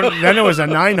 then it was a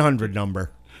 900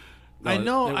 number I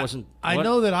know. It wasn't. I what?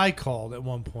 know that I called at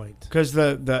one point. because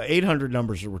the 800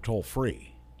 numbers were toll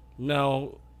free.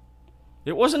 No,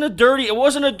 it wasn't a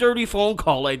dirty phone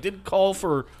call. I did call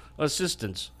for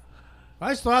assistance.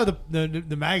 I still have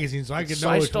the magazine, so I can know.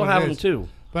 I which still one it have them is. too.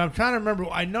 But I'm trying to remember.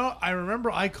 I remember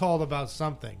I called about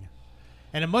something,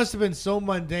 and it must have been so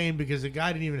mundane because the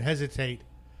guy didn't even hesitate.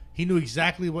 He knew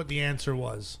exactly what the answer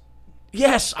was.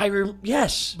 Yes,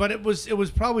 yes. But it was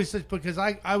probably such because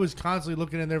I was constantly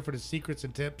looking in there for the secrets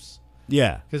and tips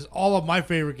Yeah. because all of my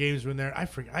favorite games were in there. I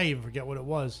even forget what it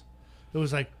was. It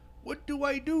was like, what do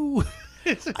I do?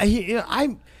 If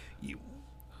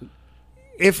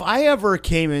I ever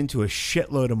came into a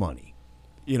shitload of money,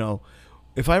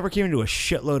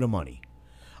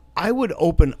 I would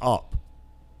open up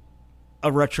a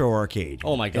retro arcade.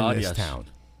 Oh my God, in this yes. town.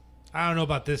 I don't know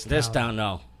about this. This town. down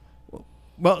now.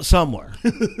 Well, somewhere.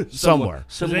 Similar.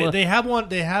 They have one.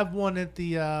 They have one at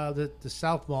the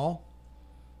South Mall.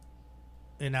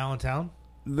 in Allentown.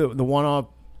 The one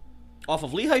up. Off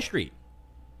of Lehigh Street.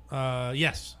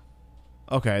 Yes.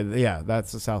 Okay, yeah,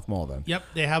 that's the South Mall then. Yep,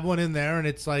 they have one in there, and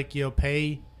it's like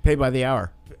pay. Pay by the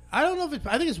hour. I don't know if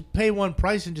I think it's pay one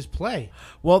price and just play.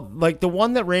 Well, like the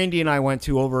one that Randy and I went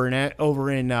to over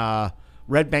in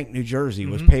Red Bank, New Jersey,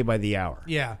 was pay by the hour.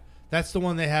 Yeah, that's the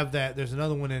one they have. That there's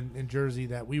another one in Jersey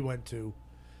that we went to,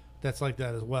 that's like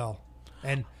that as well.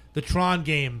 And the Tron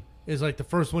game is like the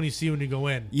first one you see when you go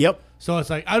in. Yep. So it's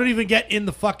like I don't even get in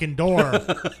the fucking door,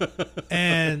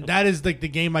 and that is like the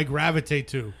game I gravitate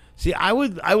to. See, I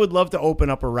would love to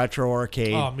open up a retro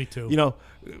arcade. Oh, me too. You know,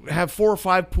 have 4 or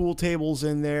 5 pool tables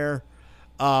in there.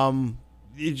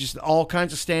 Just all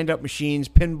kinds of stand-up machines,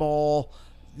 pinball.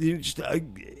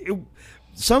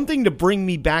 Something to bring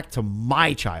me back to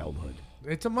my childhood.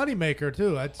 It's a moneymaker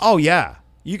too. Oh yeah,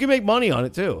 you can make money on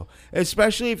it too,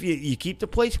 especially if you keep the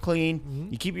place clean,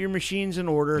 you keep your machines in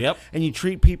order, Yep. and you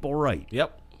treat people right.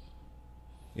 Yep.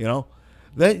 You know,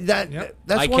 that's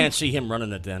I one. can't see him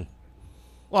running it then.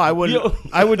 Well, I would.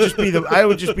 I would just be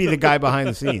the guy behind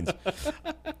the scenes.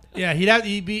 Yeah,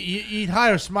 he'd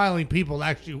hire smiling people to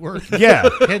actually work. Yeah,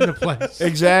 in the place.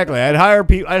 exactly. I'd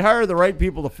hire the right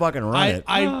people to fucking run it.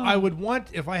 I would want,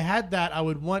 if I had that, I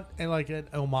would want like an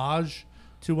homage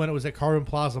to when it was at Carbon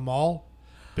Plaza Mall,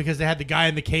 because they had the guy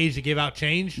in the cage that gave out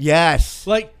change. Yes.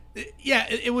 Like, yeah,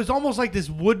 it was almost like this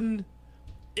wooden.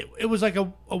 It was like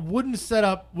a wooden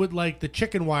setup with like the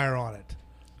chicken wire on it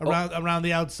around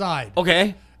the outside.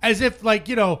 Okay. As if, like,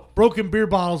 broken beer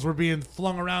bottles were being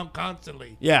flung around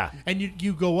constantly. Yeah. And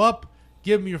you go up,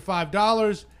 give him your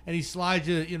 $5, and he slides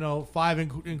you, 5 in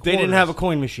quarters. They didn't have a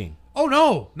coin machine. Oh,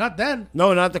 no, not then.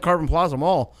 No, not the Carbon Plaza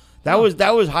Mall. That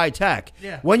was high tech.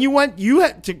 Yeah. When you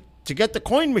had to get the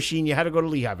coin machine, you had to go to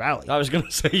Lehigh Valley. I was going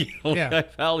to say, Yeah.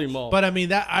 Valley Mall. But, I mean,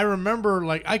 that I remember,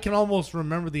 like, I can almost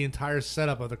remember the entire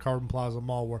setup of the Carbon Plaza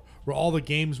Mall where all the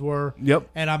games were. Yep.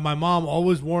 And my mom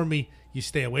always warned me, you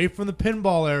stay away from the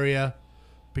pinball area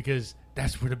because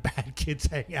that's where the bad kids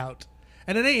hang out.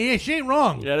 And she ain't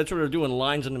wrong. Yeah, that's what they're doing,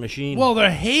 lines in the machine. Well, the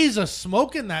haze of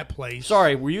smoke in that place.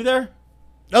 Sorry, were you there?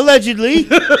 Allegedly.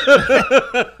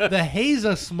 The haze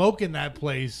of smoke in that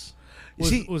place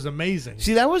was amazing.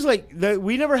 See, that was like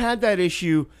we never had that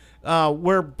issue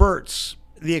where Bert's,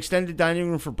 the extended dining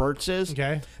room for Bert's is.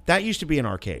 Okay. That used to be an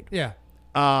arcade. Yeah.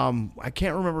 I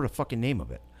can't remember the fucking name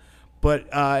of it.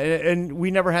 But and we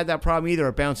never had that problem either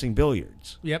at Bouncing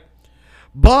Billiards. Yep.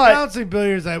 But Bouncing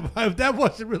billiards, that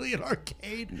wasn't really an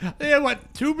arcade. They had,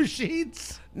 2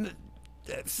 machines?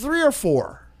 3 or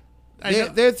 4. They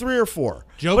had 3 or 4.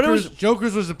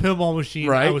 Jokers was a pinball machine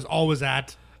Right. I was always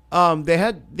at. They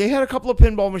had a couple of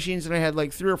pinball machines, and I had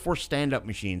like 3 or 4 stand-up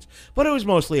machines. But it was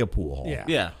mostly a pool hall. Yeah.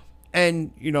 Yeah.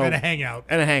 And And a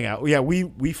hangout. Yeah,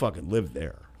 we fucking lived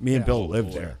there. Me and Bill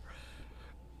lived boy. there.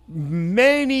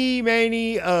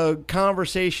 Many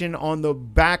conversation on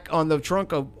the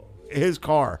trunk of his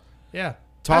car. Yeah.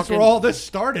 That's Talking- where all this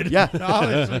started. Yeah.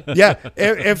 Honestly. Yeah,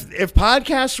 if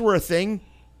podcasts were a thing,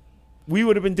 we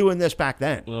would have been doing this back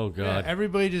then. Oh, Yeah, God.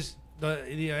 everybody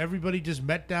just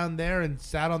met down there and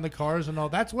sat on the cars and all.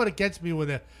 That's what it gets me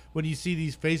when you see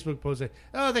these Facebook posts. Like,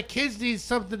 oh, the kids need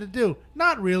something to do.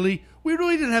 Not really. We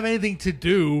really didn't have anything to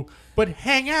do but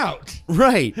hang out.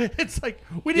 Right. It's like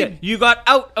we Yeah, didn't. you got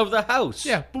out of the house.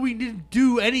 Yeah, but we didn't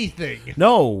do anything.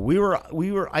 No, we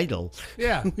were idle.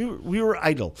 Yeah. we were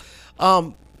idle.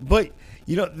 But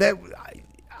that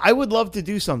I would love to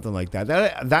do something like that.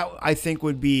 That I think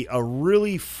would be a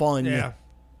really fun. Yeah.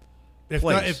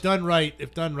 place. If done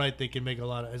right, they can make a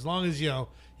lot of. As long as you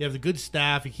have the good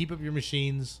staff, you keep up your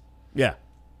machines, Yeah.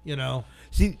 and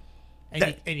See,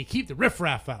 you keep the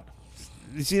riffraff out.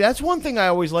 that's one thing I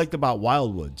always liked about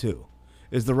Wildwood too,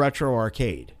 is the retro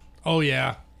arcade. Oh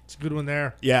yeah, it's a good one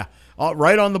there. Yeah,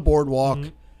 right on the boardwalk.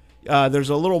 There's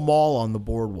a little mall on the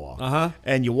boardwalk. Uh-huh.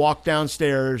 And you walk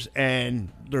downstairs, and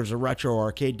there's a retro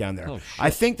arcade down there. Oh, shit. I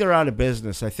think they're out of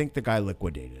business. I think the guy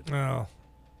liquidated. Oh,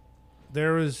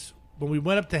 there was when we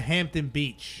went up to Hampton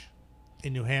Beach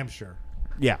in New Hampshire.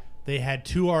 Yeah. They had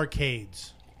 2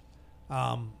 arcades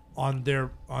on their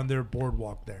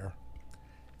boardwalk there,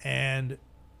 and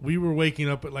we were waking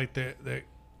up at like the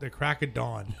crack of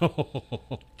dawn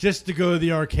just to go to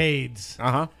the arcades.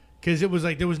 Uh-huh. Because it was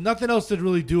like there was nothing else to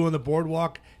really do on the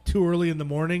boardwalk too early in the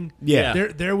morning. Yeah.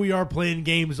 There we are playing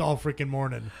games all freaking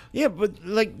morning. Yeah, but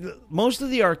like most of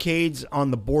the arcades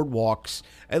on the boardwalks,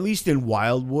 at least in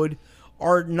Wildwood,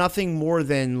 are nothing more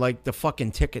than like the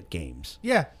fucking ticket games.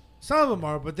 Yeah. Some of them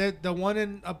are, but the one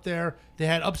in up there, they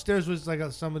had upstairs was like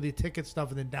some of the ticket stuff,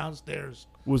 and then downstairs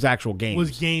Was actual games.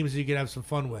 was games you could have some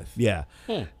fun with. Yeah.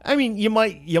 I mean, you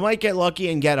might get lucky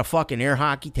and get a fucking air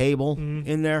hockey table Mm-hmm.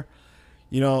 in there.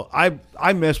 You know,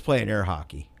 I miss playing air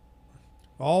hockey.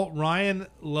 Ryan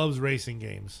loves racing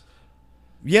games.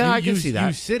 Yeah, I can You see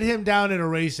that. sit him down in a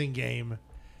racing game,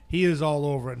 he is all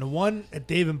over it. And the one at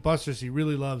Dave and Buster's he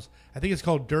really loves, I think it's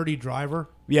called Dirty Driver.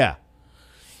 Yeah.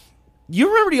 You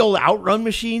remember the old Outrun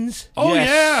machines? Oh Yes.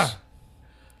 yeah.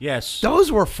 Yes. Those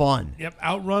were fun. Yep,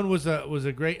 Outrun was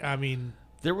a great. I mean,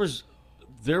 There was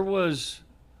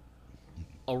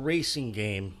a racing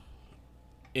game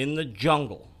in the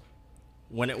jungle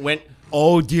when it went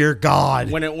Oh dear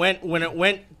God. when it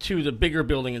went to the bigger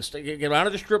building and get out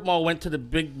of the strip mall, went to the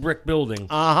big brick building.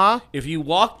 Uh-huh. If you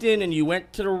walked in and you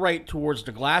went to the right towards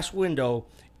the glass window,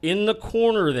 in the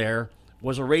corner there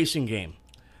was a racing game.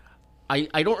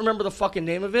 I don't remember the fucking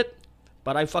name of it,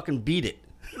 but I fucking beat it.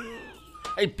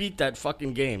 I beat that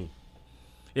fucking game.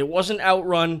 It wasn't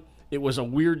Outrun. It was a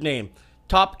weird name.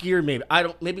 Top Gear, maybe.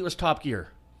 Maybe it was Top Gear.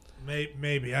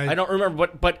 maybe I don't remember,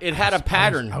 but it had a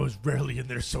pattern. I was rarely in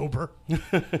there sober.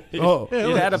 Oh,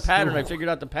 It had a pattern. I figured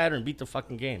out the pattern, beat the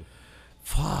fucking game.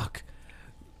 fuck.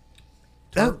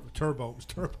 Turbo. It was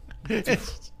turbo.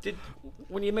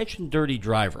 When you mentioned Dirty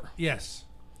Driver, Yes.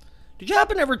 did you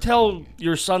happen to ever tell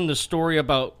your son the story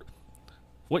about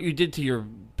what you did to your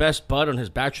best bud on his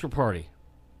bachelor party?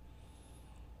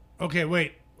 Okay,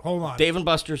 wait. Hold on. Dave and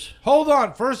Buster's. Hold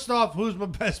on. First off, who's my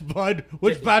best bud?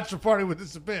 Which bachelor party would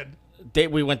this have been?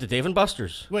 We went to Dave and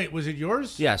Buster's. Wait, was it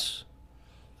yours? Yes.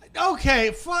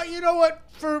 Okay, you know what?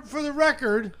 For the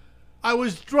record, I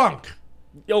was drunk.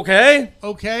 Okay.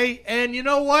 Okay, and you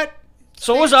know what?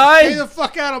 So was Stay I. the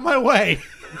fuck out of my way.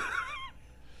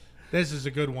 This is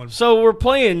a good one. So we're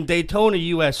playing Daytona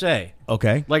USA.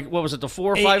 Okay. Like, what was it, the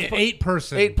 4 or 5? Eight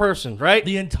person. 8 person, right?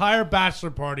 The entire bachelor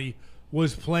party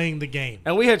was playing the game.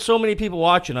 And we had so many people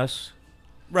watching us.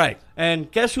 Right.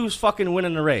 And guess who's fucking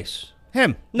winning the race?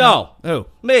 Him. No. Who?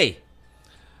 Me.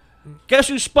 Guess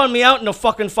who spun me out in the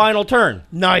fucking final turn?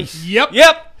 Nice. Yep.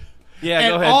 Yep. Yeah,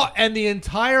 go ahead. And the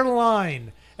entire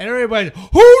line. And everybody's, who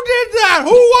did that? Who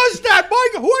was that?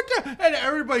 Michael, what the? And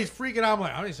everybody's freaking out. I'm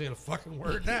like, I ain't saying a fucking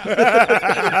word now.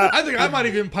 I think I might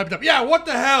have even piped up. Yeah, what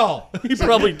the hell? He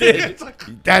probably did. It's like,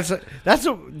 That's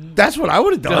what I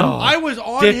would have done. Oh. I was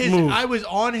on Dick his move. I was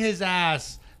on his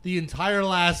ass the entire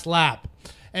last lap.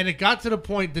 And it got to the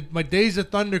point that my Days of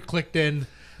Thunder clicked in,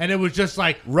 and it was just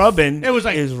like, Rubbin It was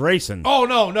like- is racing. oh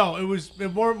no, it was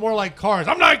more like cars.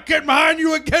 I'm not getting behind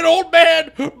you again, old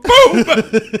man. Boom.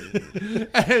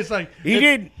 And it's like He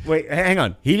didn't. Wait, hang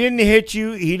on. He didn't hit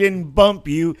you. He didn't bump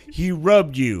you. He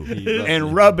rubbed you.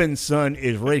 And Rubbin's son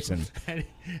is racing. and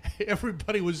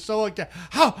everybody was so like that.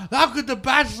 How could the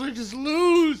Bachelor just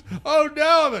lose? Oh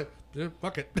no. I'm like, "Yeah,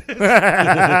 fuck it. And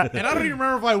I don't even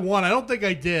remember if I won. I don't think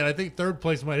I did. I think third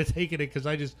place might have taken it because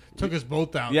I just took us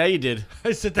both out. Yeah, you did.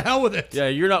 I said, the hell with it. Yeah,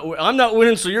 you're not. I'm not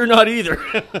winning, so you're not either.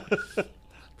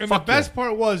 And the best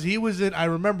part was I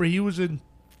remember he was in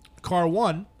car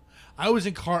 1. I was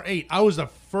in car 8. I was the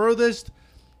furthest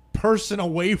person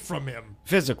away from him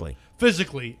Physically.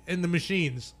 physically in the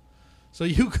machines. So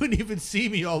you couldn't even see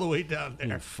me all the way down You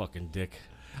there. fucking dick.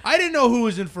 I didn't know who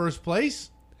was in first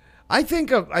place. I think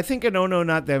a no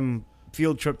not them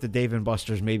field trip to Dave and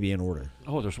Buster's may be in order.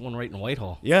 Oh, there's one right in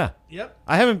Whitehall. Yeah. Yep.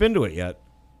 I haven't been to it yet.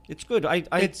 It's good. I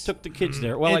It's- took the kids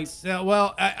there. Well,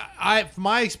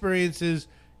 My experience is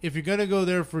if you're gonna go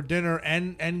there for dinner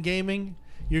and gaming,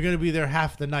 you're gonna be there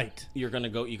half the night. you're gonna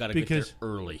go. You got to get there Because-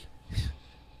 early.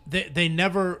 They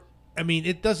never. I mean,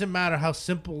 it doesn't matter how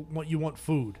simple what you want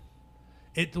food.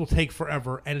 It will take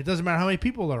forever, and it doesn't matter how many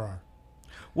people there are.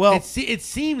 Well, It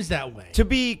seems that way. to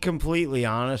be completely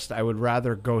honest, I would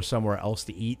rather go somewhere else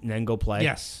to eat and then go play.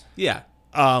 Yes. Yeah.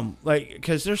 Like,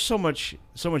 because there's so much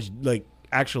like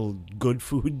actual good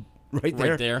food right there.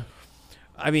 Right there.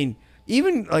 I mean,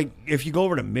 even like if you go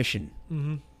over to Mission.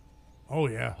 Oh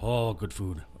yeah. Oh, good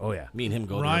food. Oh yeah. Me and him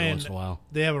go there every Ryan, once in a while.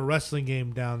 they have a wrestling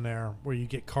game down there where you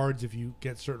get cards if you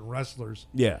get certain wrestlers.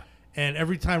 Yeah. And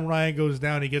every time Ryan goes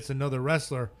down, he gets another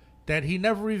wrestler that he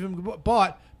never even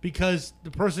bought because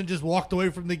the person just walked away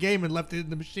from the game and left it in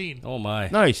the machine. Oh my.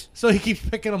 Nice. So he keeps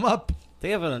picking them up. They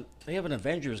have an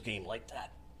Avengers game like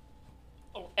that.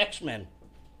 Oh, X-Men.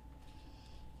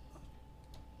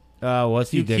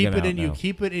 What's he You digging keep it out in. now? You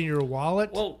keep it in your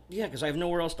wallet. Well, yeah, because I have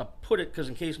nowhere else to put it. Because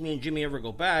in case me and Jimmy ever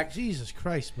go back, Jesus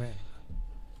Christ, man!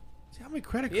 See how many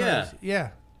credit Yeah. cards? Yeah.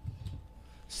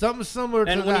 Something similar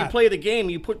and to when that. you play the game,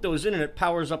 you put those in, and it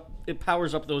powers up. It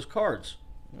powers up those cards.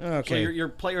 So Okay. your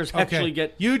players Okay. actually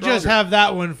get. You just stronger. have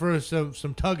that one for some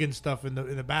tugging stuff in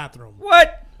the bathroom.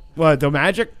 what? What, the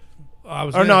Magic? I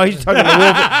was Or gonna- no, he's tugging to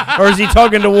Wolverine. Or is he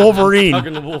tugging to Wolverine?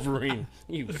 Talking to Wolverine.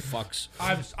 You fucks.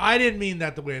 I didn't mean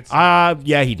that the way it's.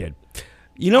 Yeah, he did.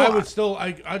 You know, I would still.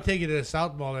 I'd take it to the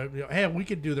South Mall. Hey, we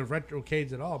could do the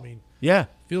retrocades and all. I mean, yeah,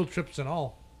 field trips and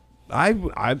all. I'd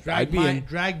be in.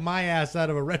 Drag my ass out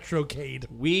of a retrocade.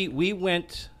 We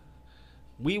went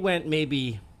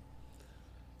maybe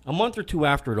a month or two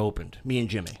after it opened. Me and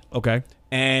Jimmy. Okay.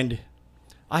 And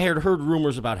I had heard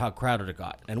rumors about how crowded it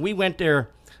got. And we went there,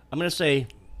 I'm going to say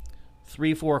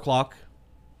 3, 4 o'clock.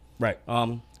 Right.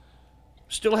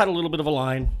 Still had a little bit of a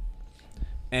line.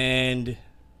 And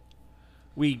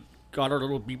we got our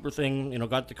little beeper thing,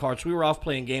 got the cards. We were off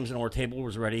playing games and our table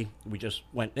was ready. We just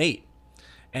went and ate.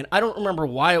 And I don't remember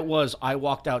why it was I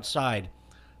walked outside.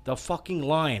 The fucking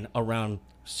line around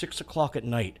 6 o'clock at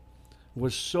night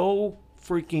was so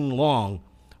freaking long.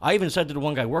 I even said to the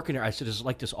one guy working there, I said, is it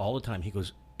like this all the time? He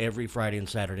goes, every Friday and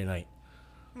Saturday night.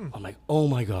 I'm like, oh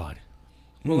my God.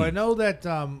 Well, I know that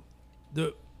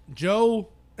the Joe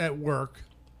at work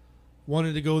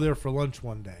wanted to go there for lunch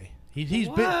one day. He's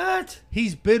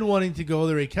been wanting to go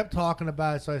there. He kept talking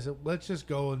about it, so I said, let's just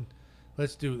go and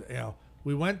let's do it.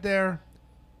 We went there.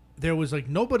 There was like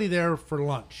nobody there for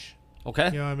lunch. Okay.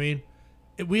 You know what I mean?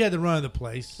 We had to run the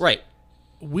place. Right.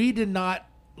 We did not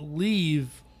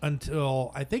leave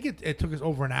until I think it took us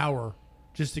over an hour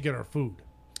just to get our food.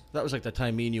 That was like the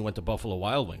time me and you went to Buffalo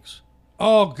Wild Wings.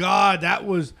 Oh God, that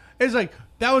was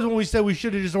when we said we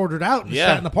should have just ordered out and Yeah.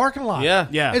 sat in the parking lot. Yeah.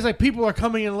 Yeah. It's like people are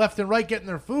coming in left and right getting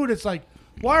their food. It's like,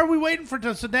 why are we waiting for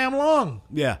so damn long?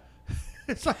 Yeah.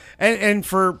 It's like, And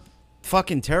for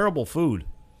fucking terrible food.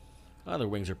 Oh, their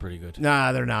wings are pretty good.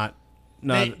 Nah, they're not.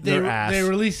 No, they're ass. they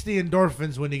release the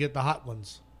endorphins when you get the hot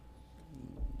ones.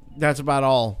 That's about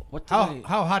all. What did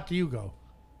How hot do you go?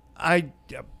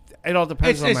 It all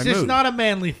depends on my It's just mood. not a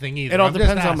manly thing either. It all I'm just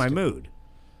depends on my asking. mood.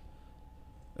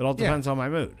 It all depends on my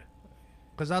mood.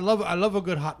 Because I love a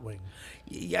good hot wing.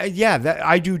 Yeah, that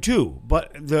I do too.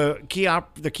 But the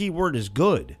key word is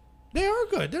good. They are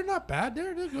good. They're not bad.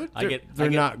 They're good. They're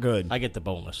not good. I get the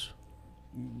boneless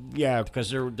Yeah, because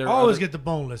they're Always other- get the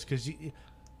boneless because you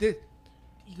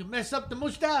can mess up the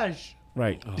mustache.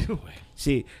 right. Oh, boy.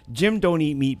 See, Jim don't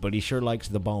eat meat, but he sure likes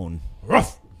the bone.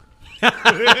 Rough.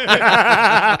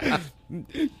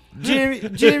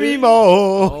 Jimmy Mo.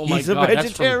 Oh my He's a God,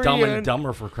 that's from vegetarian. Dumb and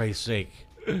Dumber, for Christ's sake.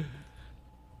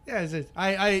 Yeah,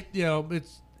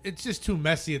 it's just too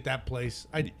messy at that place.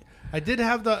 I did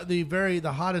have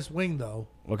the hottest wing though.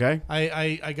 Okay.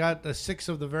 I got the 6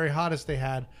 of the very hottest they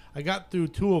had. I got through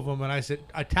 2 of them and I said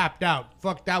I tapped out.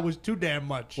 Fuck, that was too damn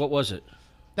much. What was it?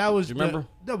 That was Do you remember?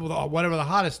 whatever the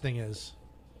hottest thing is.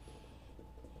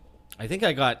 I think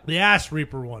I got. The ass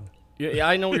reaper one. Yeah,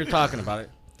 I know what you're talking about. It.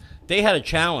 They had a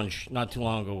challenge not too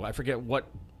long ago. I forget what.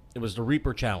 It was the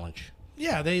Reaper Challenge.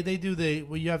 Yeah, they do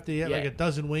you have to have like Yeah. a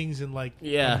dozen wings in like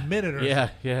Yeah. a minute or Yeah,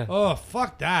 so. yeah. Oh,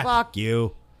 fuck that. Fuck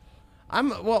you.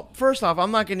 First off,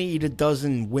 I'm not going to eat a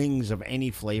dozen wings of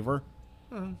any flavor.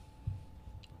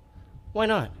 Why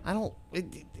not? I don't.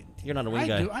 You're not a wing I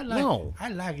guy. do. I like No. I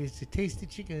like it. It's a tasty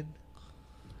chicken.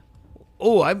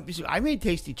 Oh, I made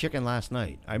tasty chicken last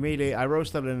night. I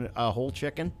roasted a whole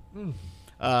chicken,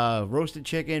 roasted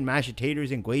chicken, mashed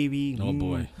potatoes and gravy. Oh,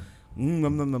 boy.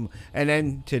 And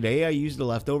then today I used the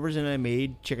leftovers and I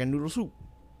made chicken noodle soup.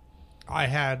 I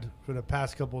had for the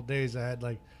past couple of days. I had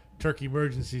like turkey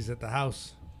emergencies at the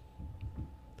house.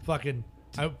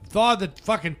 I thawed the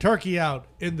fucking turkey out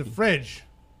in the fridge,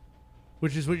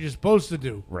 which is what you're supposed to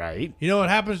do. Right. You know what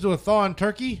happens to a thawing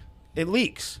turkey? It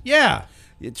leaks. Yeah.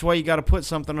 It's why you got to put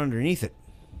something underneath it.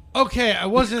 Okay, I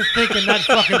wasn't thinking that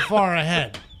fucking far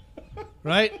ahead.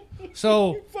 Right?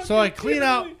 So I clean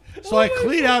out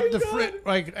the fridge,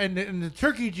 like, and the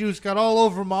turkey juice got all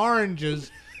over my oranges,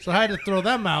 so I had to throw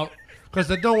them out because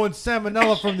I don't want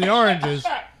salmonella from the oranges.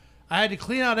 I had to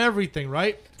clean out everything,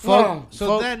 right? Folks,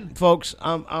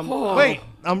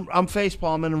 I'm face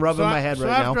palming and rubbing my head so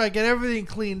right after now. I get everything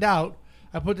cleaned out,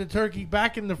 I put the turkey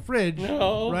back in the fridge,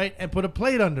 right, and put a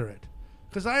plate under it.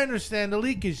 Because I understand the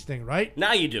leakage thing, right?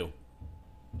 Now you do.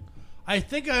 I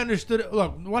think I understood it.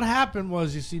 Look, what happened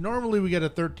was, you see, normally we get a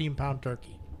 13-pound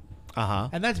turkey,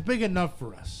 and that's big enough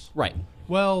for us. Right.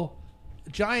 Well,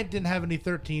 Giant didn't have any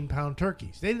 13-pound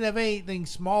turkeys. They didn't have anything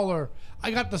smaller.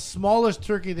 I got the smallest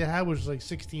turkey they had, was like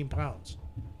 16 pounds.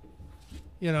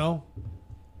 You know?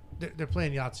 They're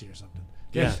playing Yahtzee or something.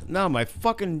 Yeah. No, my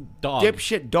fucking Dog.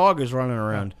 dipshit dog is running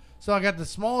around. So I got the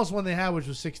smallest one they had, which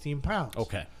was 16 pounds.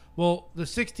 Okay. Well, the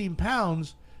 16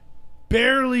 pounds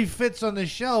barely fits on the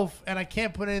shelf, and I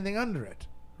can't put anything under it.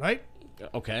 right?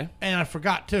 Okay. And I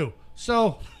forgot too.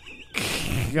 So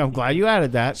Yeah, I'm glad you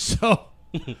added that. so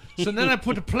then I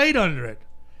put the plate under it,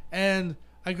 and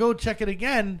I go check it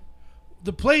again.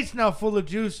 The plate's now full of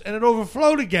juice, and it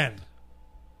overflowed again.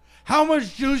 How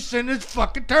much juice in this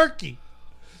fucking turkey?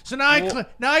 So now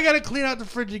I gotta clean out the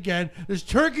fridge again. There's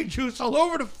turkey juice all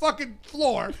over the fucking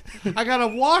floor. I gotta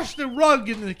wash the rug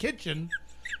in the kitchen.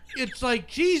 It's like,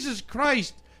 Jesus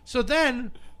Christ. So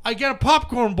then I get a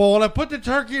popcorn bowl, and I put the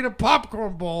turkey in a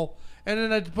popcorn bowl, and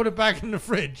then I put it back in the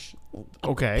fridge.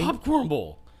 Okay. Popcorn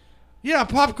bowl. Yeah, a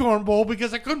popcorn bowl,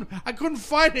 because I couldn't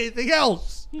find anything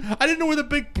else. I didn't know where the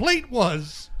big plate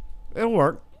was. It'll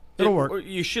work. It'll work.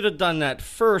 You should have done that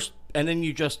first, and then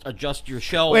you just adjust your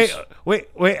shelves. Wait.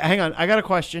 Hang on. I got a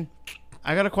question.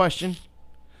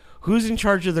 Who's in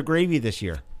charge of the gravy this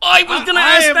year? I was going to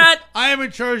ask that. I am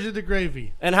in charge of the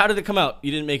gravy. And how did it come out?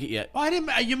 You didn't make it yet. Oh, I didn't.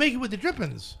 You make it with the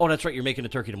drippings. Oh, that's right. You're making a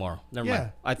turkey tomorrow. Never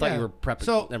mind. I thought you were prepping.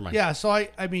 So Never mind. yeah, so I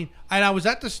mean, and I was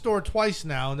at the store twice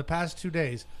now in the past 2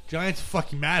 days. Giant's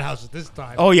fucking madhouse at this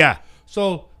time. Oh yeah.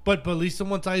 So, but Lisa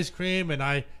wants ice cream, and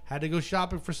I had to go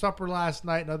shopping for supper last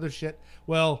night and other shit.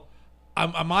 Well,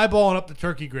 I'm eyeballing up the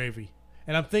turkey gravy,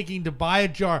 and I'm thinking to buy a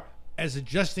jar as a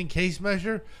just-in-case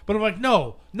measure. But I'm like,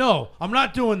 no, I'm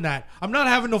not doing that. I'm not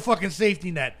having no fucking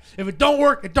safety net. If it don't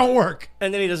work, it don't work.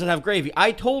 And then he doesn't have gravy.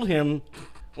 I told him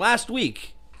last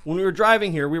week when we were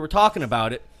driving here, we were talking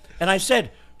about it, and I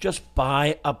said, just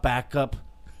buy a backup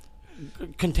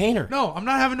container. No, I'm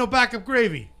not having no backup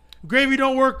gravy. Gravy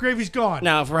don't work. Gravy's gone.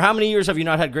 Now, for how many years have you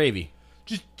not had gravy?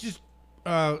 Just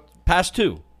Past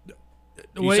 2.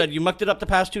 You wait. said you mucked it up the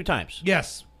past 2 times.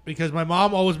 Yes, because my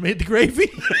mom always made the gravy.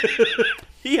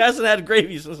 He hasn't had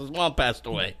gravy since his mom passed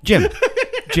away. Jim.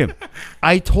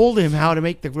 I told him how to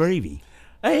make the gravy.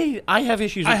 Hey, I have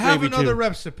issues with I have gravy another too.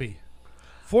 recipe: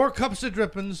 4 cups of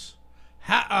drippings,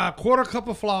 quarter cup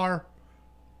of flour,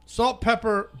 salt,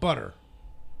 pepper, butter.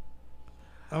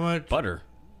 How much? Butter.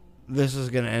 This is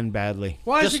gonna end badly.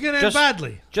 Why is Just- it going to end just-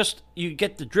 badly? Just you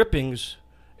get the drippings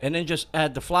and then just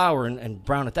add the flour and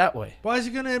brown it that way. Why is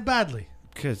it going to end badly?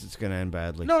 Because it's gonna end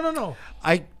badly. No.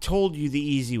 I told you the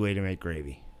easy way to make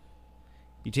gravy.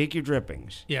 You take your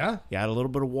drippings. Yeah. You add a little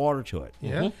bit of water to it.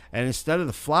 Yeah. And instead of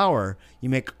the flour, you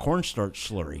make a cornstarch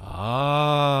slurry.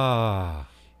 Ah.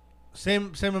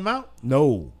 Same amount?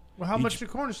 No. Well, how You much ju-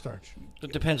 the cornstarch?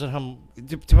 It depends on how. It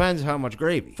depends how much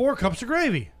gravy. 4 cups of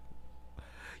gravy.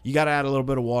 You got to add a little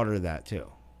bit of water to that, too.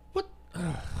 What?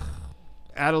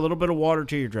 Add a little bit of water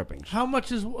to your drippings. How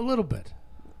much is a little bit?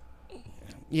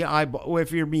 Yeah, well,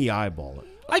 if you're me, eyeball it.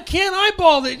 I can't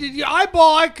eyeball it. You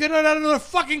eyeball, I could have had another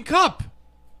fucking cup.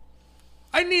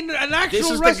 I need an actual This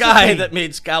is recipe. the guy that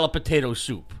made scallop potato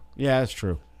soup. Yeah, that's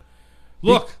true.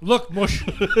 Look, Mush.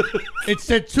 It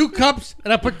said 2 cups,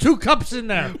 and I put 2 cups in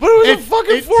there. But it was a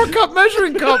fucking 4-cup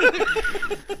measuring cup.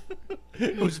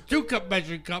 It was a 2-cup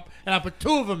measuring cup, and I put 2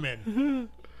 of them in.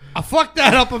 I fucked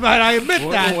that up, man. I admit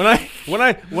that.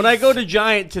 When I go to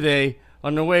Giant today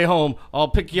on the way home, I'll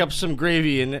pick you up some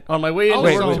gravy, and on my way into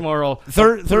Wait, work so- tomorrow, I'll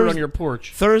Thur- put it on your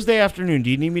porch. Thursday afternoon, do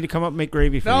you need me to come up and make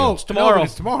gravy for No, you? it's tomorrow.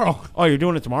 It's tomorrow. Oh, you're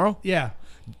doing it tomorrow? Yeah.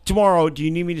 Tomorrow, do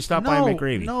you need me to stop by and make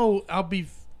gravy? No, I'll be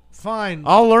fine.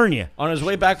 I'll learn you. On his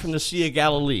way back from the Sea of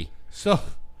Galilee. So,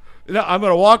 No, I'm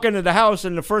going to walk into the house,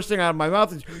 and the first thing out of my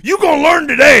mouth is, you going to learn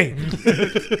today.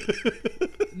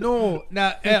 no.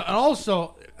 Now, and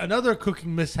also, another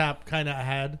cooking mishap kind of I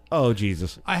had. Oh,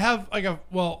 Jesus. I have,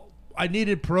 I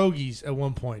needed pierogies at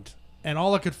one point, and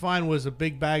all I could find was a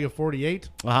big bag of 48.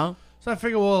 Uh-huh. So I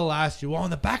figured, well, it'll last you. Well, on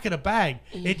the back of the bag,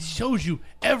 it shows you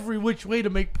every which way to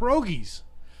make pierogies.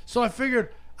 So I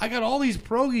figured, I got all these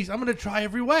pierogies. I'm going to try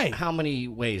every way. How many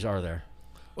ways are there?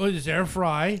 Well, there's air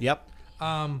fry. Yep.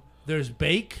 There's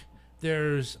bake.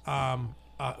 There's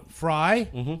fry.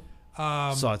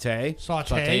 Saute. Saute.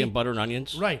 Saute and butter and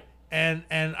onions. Right. And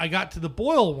I got to the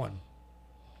boil one.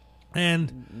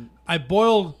 And I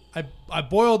boiled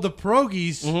the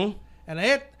pierogies, and I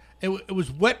ate it was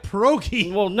wet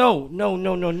pierogi. Well, no.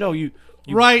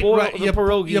 You right, boil right. the You,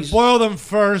 pierogies, you boil them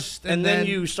first, and then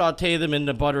you saute them in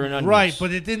the butter and onions. right.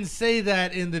 But it didn't say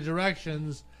that in the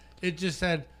directions. It just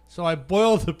said, so I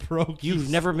boiled the pierogies. You've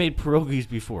never made pierogies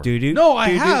before. Do-do, No, I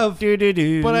do-do, have,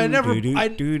 do-do-do, but I never. do-do, I,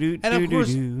 do-do, and of course,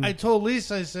 do-do-do. I told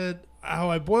Lisa. I said how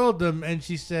I boiled them, and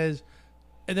she says,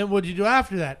 "And then what'd you do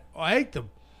after that?" Oh, I ate them.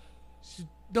 She said,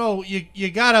 no,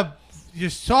 you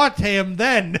saute them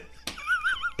then.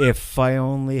 If I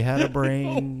only had a Oh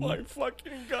brain. my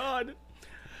fucking god!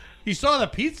 He saw the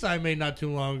pizza I made not too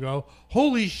long ago.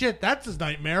 Holy shit, that's his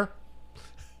nightmare.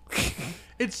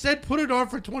 It said put it on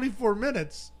for 24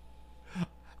 minutes.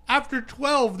 after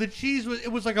 12, the cheese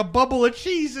was like a bubble of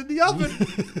cheese in the oven.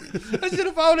 I said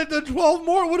if I would have done 12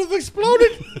 more, it would have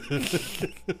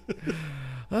exploded.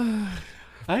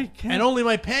 I can't. And only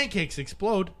my pancakes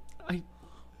explode.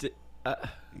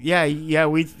 Yeah,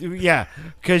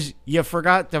 because you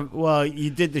forgot you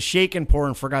did the shake and pour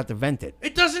and forgot to vent it.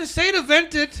 It doesn't say to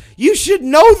vent it. You should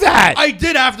know that. I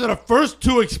did after the first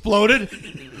 2 exploded.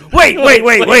 Wait.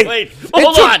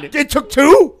 Hold on. It took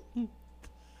 2?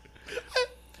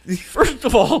 First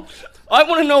of all, I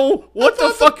want to know what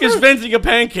the fuck is venting a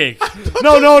pancake.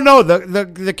 No.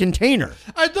 The container.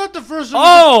 I thought the first one.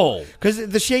 Oh, Because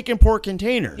the shake and pour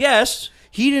container. yes.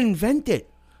 He didn't vent it.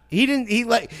 He didn't.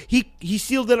 He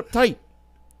sealed it up tight.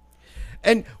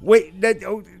 And wait.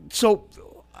 So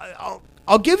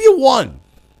I'll give you one.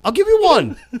 How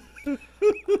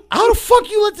the fuck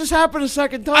you let this happen a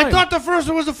second time? I thought the first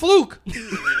one was a fluke.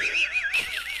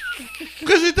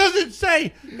 Because it doesn't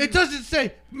say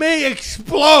may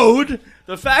explode.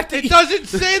 The fact that It doesn't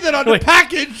say that on the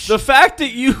package. the fact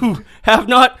that you have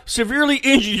not severely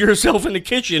injured yourself in the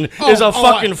kitchen is a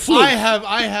fucking fluke.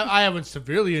 I haven't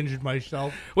severely injured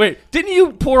myself. Wait, didn't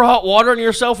you pour hot water on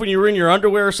yourself when you were in your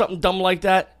underwear or something dumb like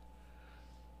that?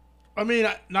 I mean,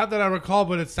 not that I recall,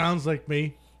 but it sounds like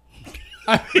me.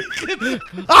 I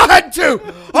had to.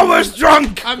 I was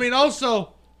drunk. mean,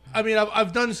 also,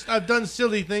 I've done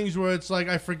silly things where it's like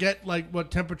I forget like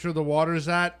what temperature the water's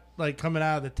at, like coming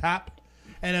out of the tap,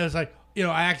 and it was like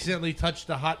I accidentally touched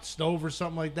a hot stove or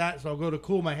something like that, so I'll go to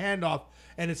cool my hand off,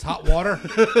 and it's hot water.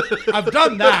 I've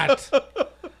done that.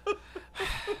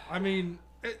 I mean,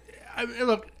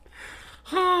 look.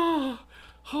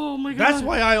 Oh my god! That's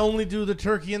why I only do the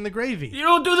turkey and the gravy. you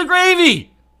don't do the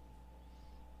gravy.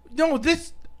 No,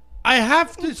 I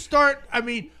have to start. I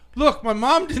mean, look, my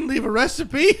mom didn't leave a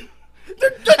recipe,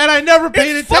 and I never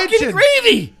paid It's attention. fucking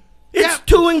gravy. It's Yeah,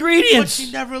 2 But ingredients.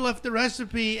 she never left the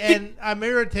recipe, and I'm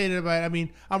irritated by it. I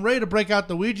mean, I'm ready to break out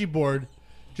the Ouija board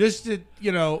just to,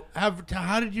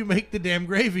 how did you make the damn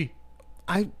gravy?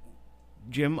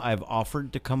 Jim, I've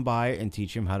offered to come by and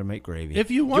teach him how to make gravy.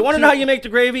 If you want You want to know how you make the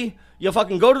gravy? You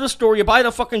fucking go to the store, you buy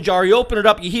the fucking jar, you open it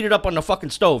up, you heat it up on the fucking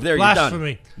stove. There, you're done.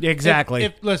 blasphemy.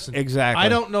 Exactly. Listen, Exactly. I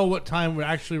don't know what time we're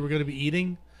going to be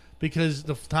eating because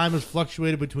the time has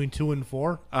fluctuated between 2 and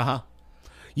 4. Uh-huh.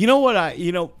 You know what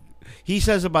he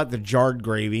says about the jarred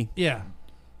gravy. Yeah.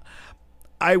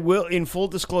 I will, in full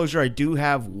disclosure, I do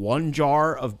have 1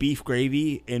 jar of beef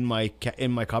gravy in my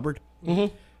cupboard.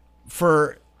 Mm-hmm.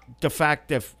 For the fact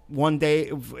that if one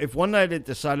night I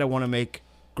decide I want to make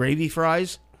gravy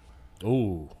fries.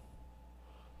 Ooh.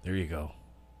 There you go.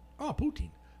 Oh, poutine.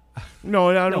 No,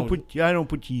 I don't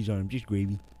put cheese on them, just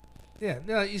gravy. Yeah,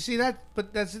 no, you see that?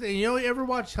 But that's the thing. You ever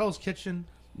watch Hell's Kitchen?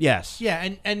 Yes. Yeah,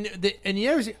 and you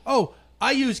ever see? Oh,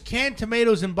 I use canned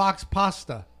tomatoes in box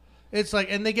pasta. It's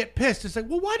like, and they get pissed. It's like,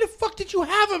 well, why the fuck did you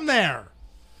have them there?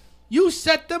 You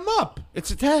set them up. It's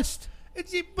a test.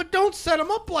 But don't set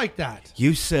them up like that.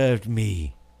 You served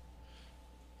me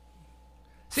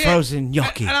See, frozen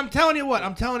gnocchi. And I'm telling you what.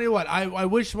 I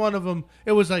wish one of them.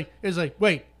 It was like,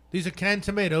 wait, these are canned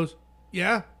tomatoes.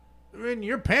 Yeah, they're in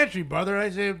your pantry, brother. I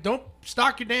say, don't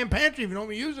stock your damn pantry if you don't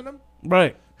be using them.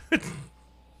 Right.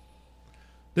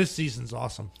 This season's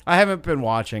awesome. I haven't been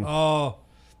watching. Oh,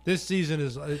 this season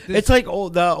is. It's like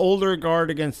the older guard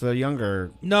against the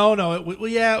younger. No.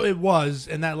 It was,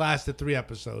 and that lasted 3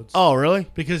 episodes. Oh, really?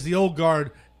 Because the old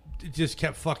guard just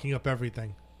kept fucking up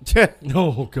everything.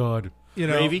 Oh, God.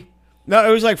 Gravy? No,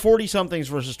 it was like 40-somethings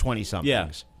versus 20-somethings. Yeah.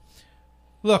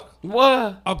 Look,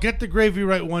 What? I'll get the gravy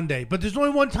right one day, but there's only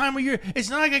one time a year. It's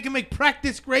not like I can make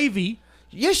practice gravy.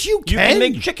 Yes, you You can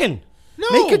make chicken. No,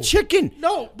 Make a chicken.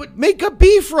 No, but Make a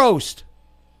beef roast.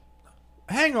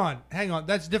 hang on.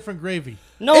 That's different gravy.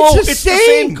 No, It's the it's the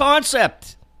same same.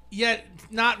 concept. Yet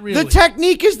not really. The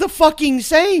technique is the fucking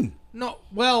same. No,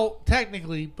 well,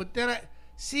 technically, but then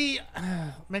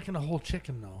making a whole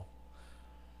chicken though.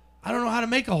 I don't know how to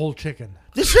make a whole chicken.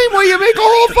 The same way you make a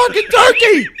whole fucking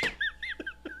turkey.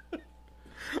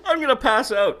 I'm going to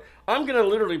pass out. I'm going to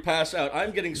literally pass out.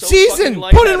 I'm getting so Season.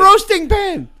 fucking Put in lightheaded. roasting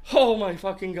pan. Oh, my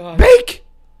fucking God. Bake.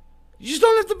 You just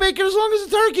don't have to bake it as long as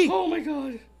a turkey. Oh, my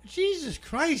God. Jesus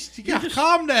Christ! You gotta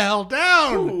calm the hell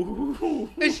down.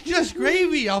 It's just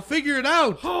gravy. I'll figure it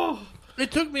out. It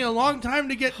took me a long time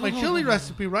to get my chili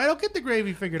recipe right. I'll get the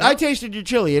gravy figured I out. tasted your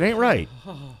chili. It ain't right.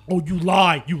 Oh, you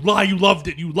lie! You lie! You loved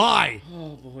it! You lie! Oh,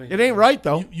 boy. It ain't right,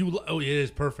 though. Oh, it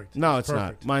is perfect. No, it's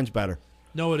perfect. not. Mine's better.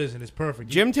 No, it isn't. It's perfect.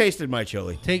 Jim tasted my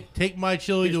chili. Take my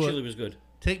chili His to chili it. was good.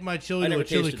 Take my chili I to never a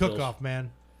chili tasted Bill's. cook-off,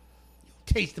 man.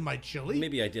 tasted my chili.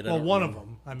 Maybe I did. I Well, don't one remember. of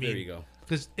them. I mean, There you go.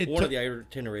 Because it One took. of the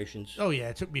itinerations. Oh yeah,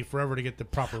 it took me forever to get the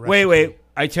proper recipe. Wait.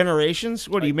 Itinerations?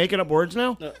 What, are you making up words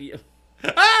now? Yeah.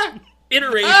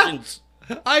 Iterations.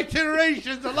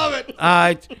 Itinerations. I love it.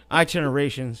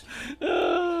 Itinerations.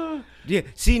 Yeah.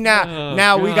 See,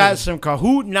 now we got some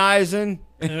Kahootinizing.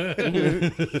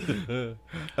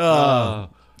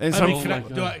 And I some. mean,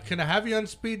 can I have you on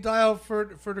speed dial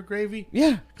for the gravy?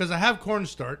 Yeah. Because I have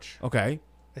cornstarch. Okay.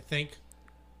 I think.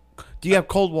 Do you have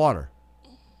cold water?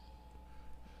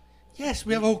 Yes,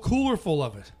 we have a whole cooler full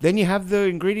of it. Then you have the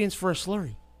ingredients for a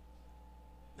slurry.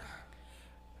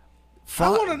 I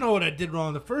want to know what I did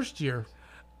wrong the first year.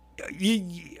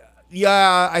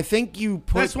 Yeah, I think you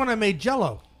put. That's when I made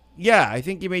Jell-O. Yeah, I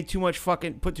think you made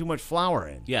put too much flour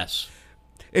in. Yes.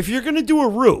 If you're gonna do a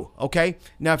roux, okay.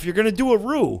 Now, if you're gonna do a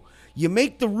roux, you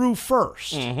make the roux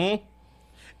 1st Mm-hmm.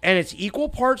 and it's equal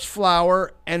parts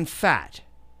flour and fat.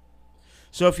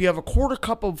 So if you have a quarter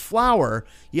cup of flour,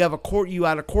 you add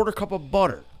a quarter cup of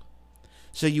butter.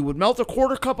 So you would melt a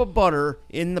quarter cup of butter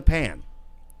in the pan.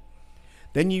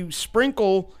 Then you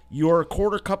sprinkle your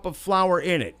quarter cup of flour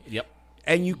in it. Yep.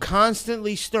 And you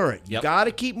constantly stir it. You Yep. got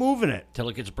to keep moving it. Till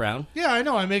it gets brown. Yeah, I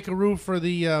know. I make a roux for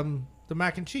the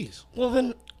mac and cheese. Well,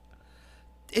 then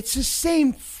It's the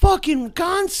same fucking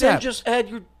concept. just add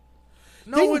your.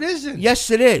 No, it isn't.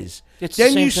 Yes, it is. It's the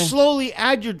then same you thing. slowly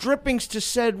add your drippings to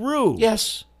said roux.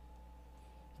 Yes.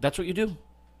 That's what you do.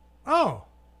 Oh.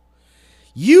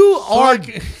 You are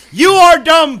I you are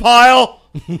dumb, Pyle.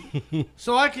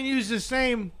 So I can use the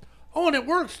same. Oh, and it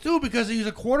works too because I use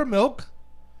a quart of milk,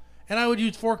 and I would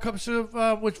use 4 cups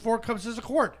of which 4 cups is a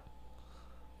quart.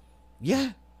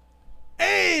 Yeah.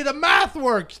 Hey, the math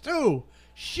works too.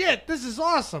 Shit, this is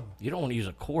awesome. You don't want to use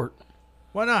a quart.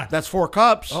 Why not? That's 4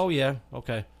 cups. Oh yeah.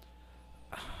 Okay.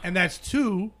 And that's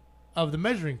 2 of the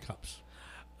measuring cups.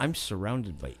 I'm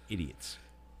surrounded by idiots.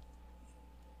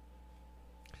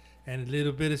 And a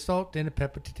little bit of salt and a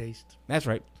pepper to taste. That's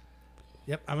right.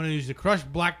 Yep, I'm going to use the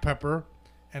crushed black pepper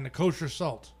and the kosher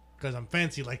salt because I'm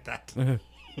fancy like that.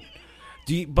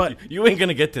 But You ain't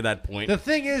gonna get to that point. The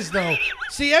thing is, though,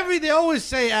 see, they always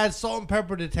say add salt and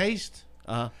pepper to taste.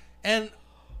 And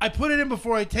I put it in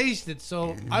before I taste it,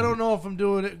 so I don't know if I'm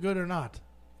doing it good or not.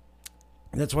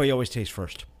 that's why you always taste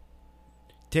first.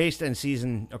 Taste and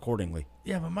season accordingly.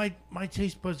 Yeah, but my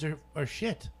taste buds are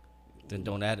shit. Then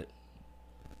don't add it.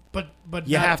 But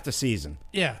You not- have to season.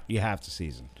 Yeah. You have to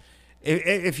season.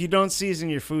 If you don't season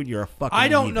your food, you're a fucking I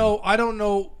don't heathen. know. I don't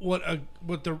know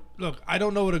I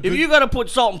don't know what a good. If you gotta put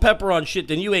salt and pepper on shit,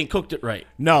 then you ain't cooked it right.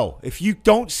 No, if you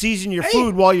don't season your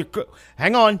food while you're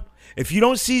hang on. If you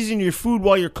don't season your food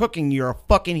while you're cooking, you're a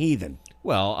fucking heathen.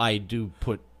 Well, I do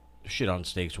put shit on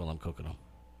steaks while I'm cooking them.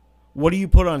 What do you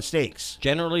put on steaks?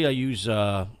 Generally, I use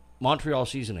Montreal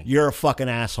seasoning. You're a fucking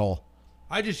asshole.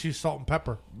 I just use salt and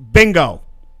pepper. Bingo.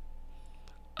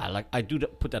 I do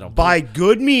put that on. Buy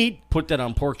good meat, Put that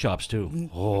on pork chops too.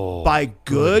 Oh, buy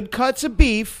good cuts of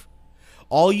beef.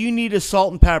 All you need is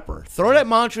salt and pepper. Throw that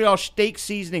Montreal steak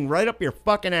seasoning right up your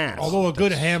fucking ass. Although a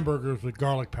good hamburger is with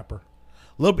garlic pepper.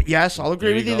 A little bit, yes, I'll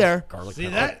agree with you go. there. Garlic See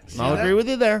pepper. that? See I'll that? agree with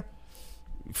you there.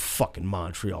 Fucking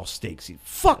Montreal steaks.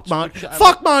 Fuck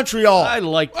Montreal. I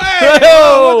like. Hey,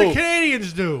 Oh! what the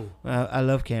Canadians do. I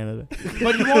love Canada.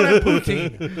 But you won't have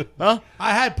poutine. Huh?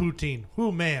 I had poutine.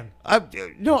 Who man?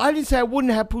 No, I didn't say I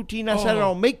wouldn't have poutine. I said I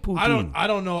don't make poutine. I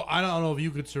don't know if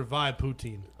you could survive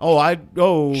poutine.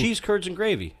 Cheese curds and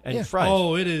gravy and fries.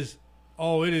 Oh, it is.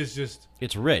 Oh, it is just.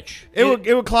 It's rich. it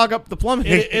would clog up the plumbing.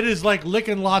 It is like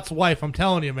licking Lot's wife. I'm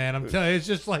telling you, man. I'm telling you, it's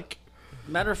just like.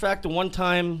 Matter of fact, the one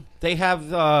time they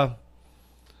have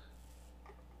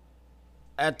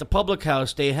at the public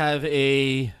house, they have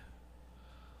a.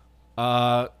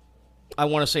 I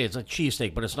want to say it's a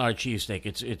cheesesteak, but it's not a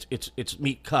cheesesteak. It's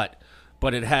meat cut,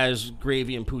 but it has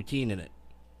gravy and poutine in it.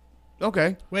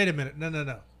 Okay. Wait a minute.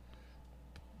 No.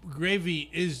 Gravy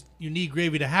is. You need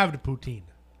gravy to have the poutine.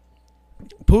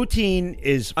 Poutine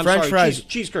is I'm French sorry, fries.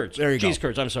 cheese curds. There you go. Cheese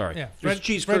curds. I'm sorry. Yeah, There's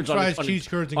French fries, cheese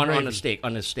curds, and on gravy. a steak.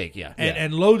 On a steak, yeah.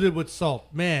 And loaded with salt.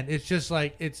 Man, it's just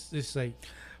like it's like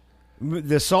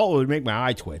The salt would make my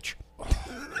eye twitch.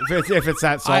 if it's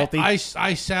that salty. I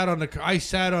sat on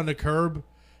the curb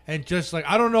and just like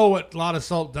I don't know what a lot of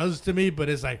salt does to me, but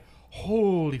it's like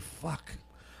holy fuck.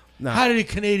 No. How did the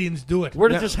Canadians do it? Where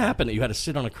did this happen that you had to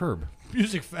sit on a curb?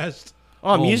 Music Fest.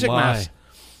 Music my. mess.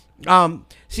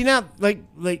 See now,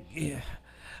 yeah,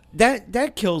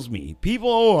 that kills me.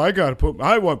 People,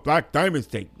 I want black diamond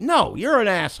steak. No, you're an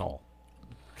asshole.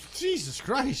 Jesus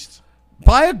Christ.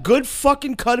 Buy a good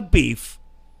fucking cut of beef,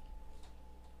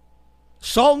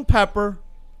 salt and pepper,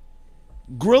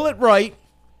 grill it right,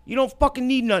 You don't fucking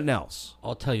need nothing else.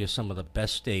 I'll tell you, some of the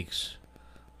best steaks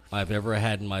I've ever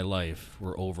had in my life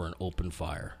were over an open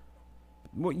fire.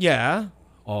 Well, yeah.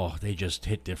 Oh, they just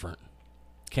hit different.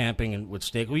 Camping and with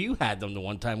steak. Well, you had them the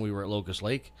one time we were at Locust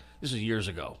Lake. This is years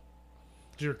ago.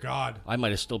 Dear God. I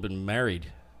might have still been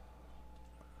married.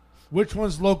 Which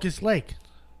one's Locust Lake?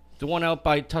 The one out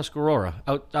by Tuscarora,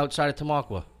 outside of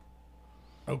Tamaqua.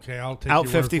 Okay, I'll take Out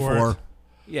your word for 54. it.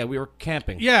 Yeah, we were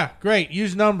camping. Yeah, great.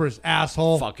 Use numbers,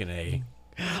 asshole. Fucking A.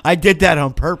 I did that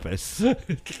on purpose.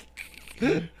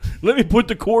 Let me put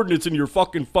the coordinates in your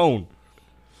fucking phone.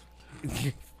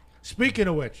 Speaking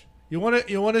of which, you want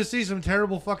to see some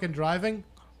terrible fucking driving?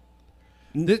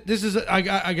 This is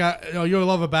I got you'll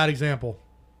love a bad example.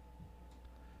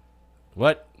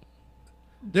 What?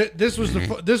 This was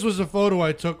the photo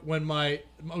I took when my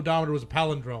odometer was a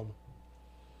palindrome.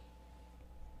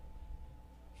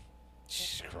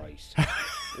 Jesus Christ.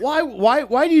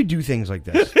 Why do you do things like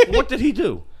this? What did he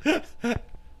do?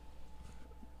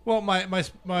 Well, my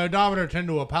odometer turned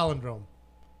to a palindrome.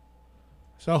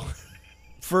 So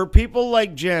For people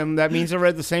like Jim, that means I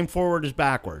read the same forward as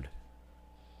backward.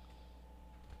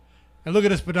 and look at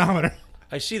this speedometer.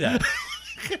 I see that.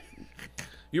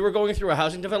 You were going through a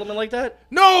housing development like that?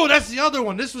 No, that's the other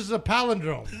one. This was a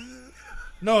palindrome.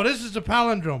 No, this is a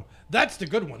palindrome. That's the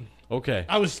good one. Okay.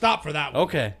 I was stopped for that one.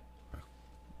 Okay.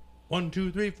 1,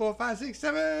 2, 3, 4, 5, 6,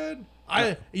 7.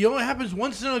 It only happens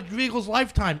once in a vehicle's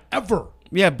lifetime, ever.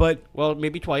 Yeah, but Well,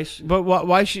 maybe twice.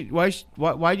 why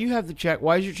do you have the check?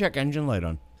 Why is your check engine light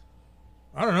on?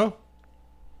 I don't know.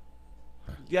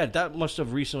 Yeah, that must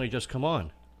have recently just come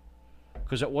on.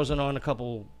 Because it wasn't on a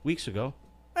couple weeks ago.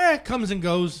 It comes and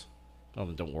goes. Oh,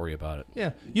 then don't worry about it.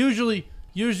 Yeah, usually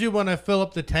when I fill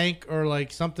up the tank or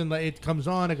like something, like it comes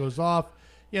on, it goes off.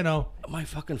 You know, My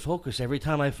fucking Focus, every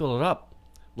time I fill it up,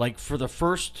 like for the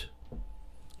first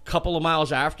couple of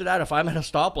miles after that, if I'm at a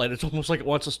stoplight, it's almost like it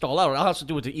wants to stall out. It has to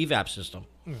do with the evap system.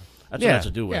 That's what it Yeah. has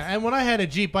to do with. yeah. And when I had a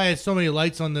Jeep, I had so many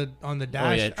lights on the Oh,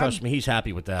 dash. yeah, trust me, he's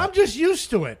happy with that. I'm just used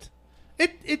to it.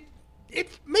 It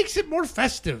makes it more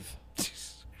festive.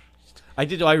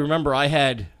 I remember I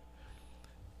had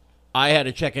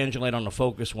a check engine light on the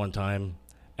Focus one time,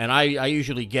 and I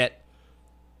usually get,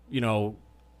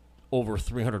 over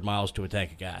 300 miles to a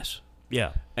tank of gas.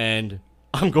 Yeah. And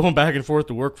I'm going back and forth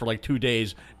to work for like 2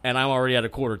 days, and I'm already at a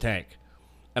quarter tank.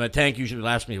 And a tank usually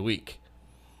lasts me a week.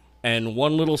 And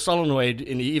one little solenoid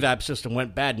in the evap system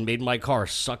went bad and made my car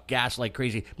suck gas like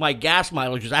crazy. My gas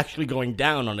mileage was actually going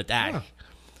down on the dash.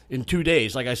 In 2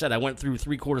 days, like I said, I went through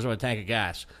 3/4 of a tank of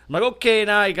gas. I'm like, okay,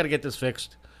 now you got to get this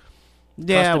fixed.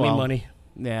 Yeah, Costing well, me money.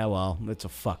 Yeah, well, it's a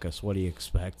fuck us. What do you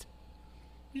expect?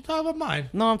 You talking about mine?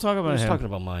 No, I'm talking I about was him. talking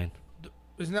about mine.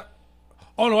 Isn't that?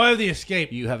 Oh no, I have the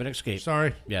Escape. You have an Escape.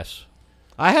 Sorry. Yes.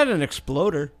 I had an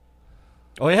Exploder.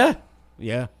 Oh, yeah?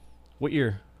 Yeah. What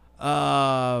year?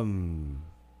 I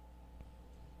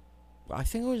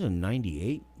think it was a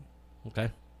 98.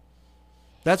 Okay.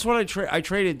 That's what I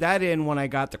traded that in when I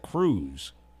got the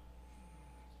Cruise.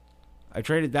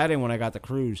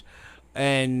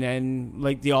 And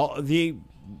like the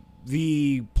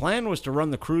plan was to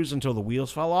run the Cruise until the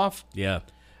wheels fell off, Yeah.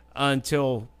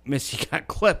 until Missy got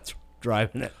clipped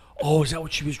driving it. Oh, is that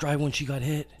what she was driving when she got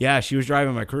hit? Yeah, she was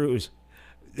driving my Cruise.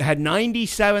 It had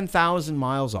 97,000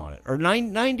 miles on it, or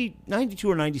 92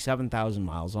 or 97,000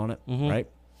 miles on it, right?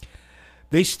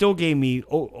 They still gave me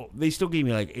like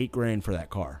 $8,000 for that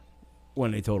car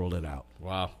when they totaled it out.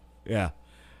 Wow. Yeah.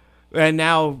 And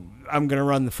now I'm going to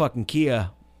run the fucking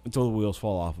Kia until the wheels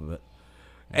fall off of it.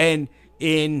 And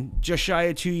in just shy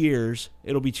of 2 years,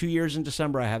 it'll be 2 years in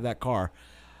December I have that car,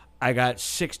 I got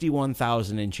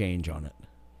 61,000 and change on it.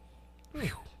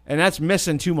 And that's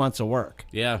missing 2 months of work.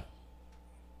 Yeah.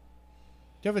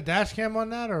 Do you have a dash cam on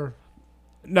that or?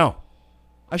 No.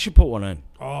 I should put one in.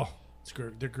 Oh, it's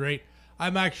good. They're great.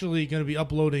 I'm actually going to be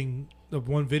uploading the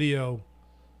one video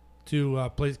to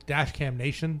play Dashcam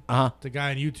Nation. Uh-huh. The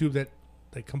guy on YouTube that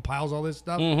compiles all this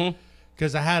stuff. Mm-hmm.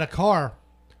 Because I had a car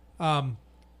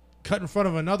cut in front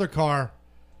of another car.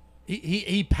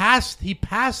 He passed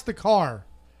the car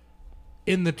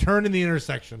in the turn in the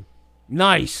intersection.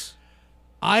 Nice.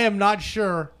 I am not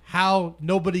sure how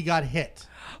nobody got hit.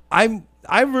 I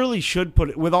really should put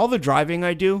it, with all the driving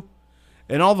I do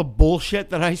and all the bullshit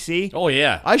that I see, Oh,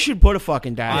 yeah. I should put a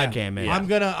fucking dash cam in. I'm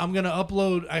gonna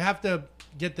upload. I have to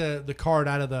get the card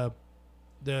out of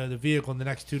the vehicle in the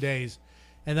next 2 days,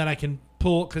 and then I can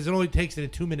pull, because it only takes it in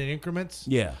 2-minute increments.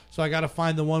 Yeah. So I got to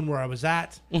find the one where I was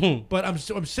at. But I'm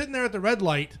sitting there at the red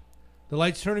light. The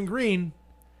light's turning green,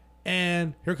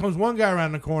 and here comes one guy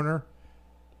around the corner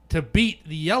to beat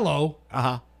the yellow.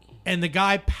 Uh-huh. and the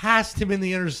guy passed him in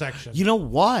the intersection, You know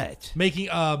what? making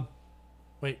a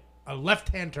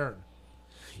left-hand turn.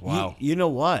 Wow. You know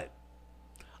what?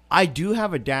 I do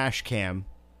have a dash cam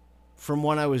from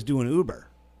when I was doing Uber.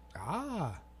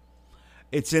 Ah,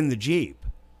 It's in the Jeep.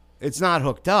 It's not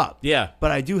hooked up. Yeah.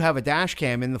 But I do have a dash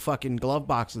cam in the fucking glove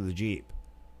box of the Jeep.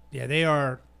 yeah, they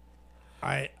are.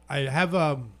 I have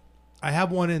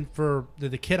one in for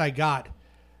the kit I got.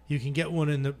 You can get one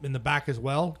in the back as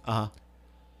well Uh-huh.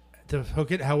 to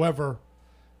hook it. However,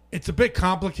 it's a bit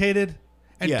complicated.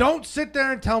 And Yeah. don't sit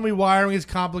there and tell me wiring is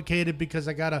complicated because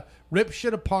I gotta rip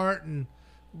shit apart and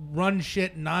run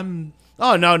shit, and I'm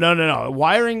Oh, no.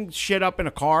 Wiring shit up in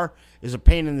a car is a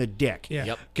pain in the dick. yeah.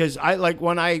 Yep. Because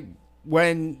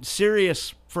when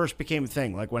Sirius first became a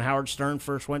thing, like when Howard Stern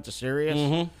first went to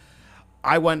Sirius,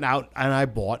 I went out and I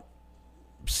bought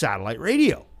satellite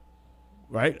radio,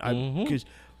 right? Because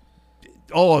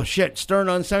oh shit, Stern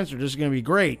Uncensored, this is gonna be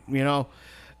great, you know,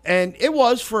 and it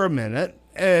was for a minute,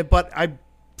 but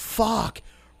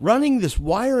running this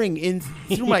wiring in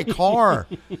through my car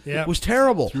Yeah. was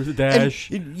terrible. Through the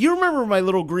dash. And you remember my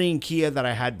little green Kia that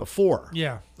I had before?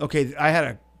 Yeah. Okay, I had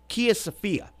a Kia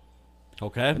Sophia.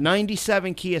 Okay.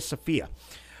 97 Kia Sophia.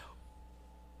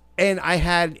 And I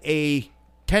had a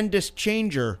 10-disc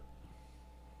changer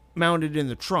mounted in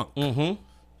the trunk. Mm-hmm.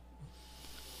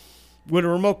 With a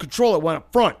remote control, it went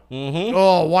up front.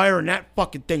 Oh, wiring that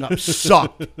fucking thing up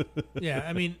sucked. Yeah,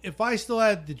 I mean, if I still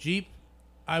had the Jeep,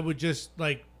 I would just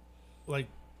like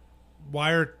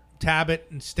wire tab it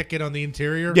and stick it on the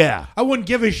interior. Yeah. I wouldn't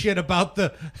give a shit about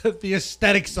the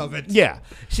aesthetics of it. Yeah.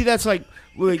 See, that's like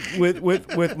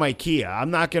with my Kia. I'm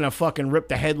not going to fucking rip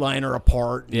the headliner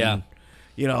apart. And, Yeah.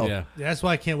 You know. Yeah. That's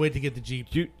why I can't wait to get the Jeep.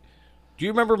 Do you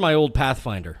remember my old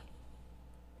Pathfinder?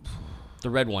 The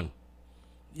red one.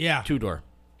 Yeah. 2-door.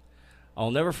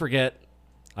 I'll never forget.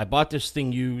 I bought this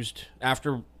thing used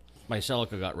after my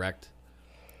Celica got wrecked,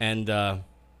 and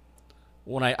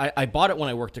when I bought it when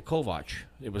I worked at Kovach,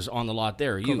 it was on the lot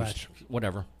there, used,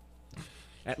 whatever.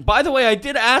 And by the way, I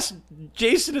did ask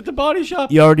Jason at the body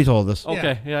shop. You already told us.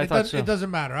 Okay, yeah, I it thought does, so. It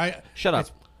doesn't matter. Shut up.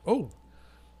 Oh,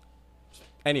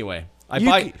 Anyway,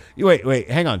 Wait,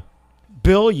 hang on.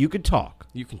 Bill, you could talk.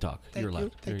 You can talk. You're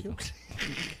allowed. Thank you. What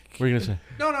are you gonna say?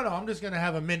 No. I'm just gonna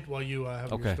have a mint while you have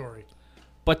your Okay. story.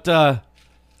 But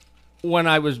when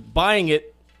I was buying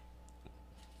it,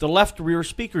 the left rear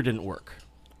speaker didn't work.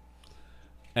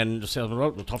 And the salesman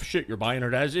wrote, well, tough shit, you're buying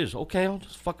it as is. Okay, I'll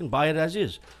just fucking buy it as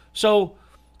is. So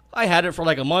I had it for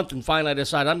like a month, and finally I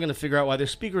decided I'm going to figure out why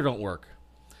this speaker don't work.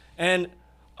 And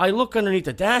I look underneath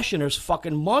the dash, and there's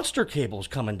fucking monster cables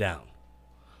coming down.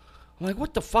 I'm like,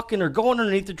 what the fuck? And they're going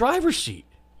underneath the driver's seat.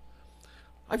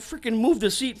 I freaking moved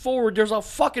the seat forward. There's a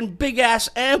fucking big ass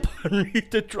amp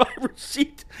underneath the driver's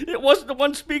seat. It wasn't, the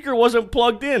one speaker wasn't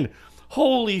plugged in.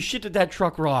 Holy shit, did that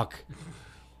truck rock?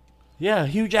 Yeah,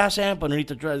 huge ass amp underneath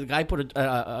the driver. The guy put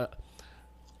a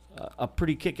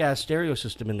pretty kick ass stereo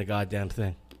system in the goddamn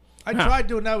thing. I tried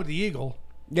doing that with the Eagle.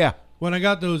 Yeah. When I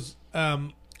got those,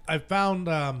 I found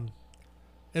an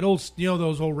old,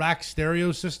 those old rack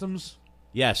stereo systems.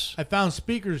 Yes. I found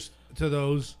speakers to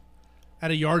those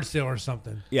at a yard sale or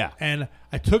something. Yeah. And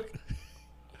I took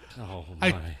Oh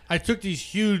my. I took these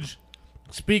huge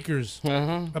speakers,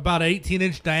 Uh-huh. about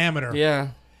 18-inch diameter, Yeah.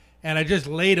 and I just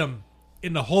laid them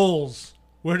in the holes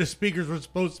where the speakers were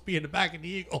supposed to be in the back of the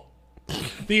Eagle.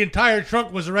 The entire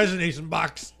trunk was a resonation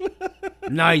box.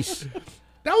 Nice.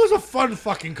 That was a fun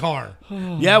fucking car.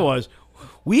 Yeah, it was.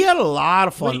 We had a lot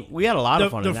of fun. We had a lot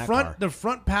of fun in that car. The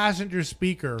front passenger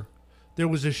speaker, there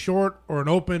was a short or an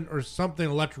open or something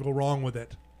electrical wrong with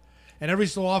it, and every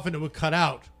so often it would cut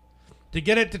out. To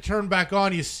get it to turn back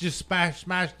on, you just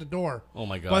smash the door. Oh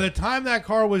my God. By the time that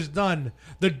car was done,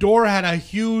 the door had a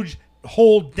huge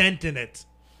hole dent in it.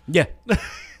 Yeah.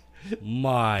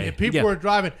 My. And people Yeah. were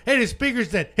driving. Hey, the speaker's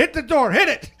dead. Hit the door. Hit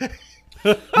it.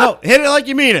 No, hit it like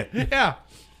you mean it. Yeah.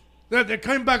 They're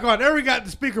coming back on. There we got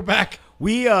the speaker back.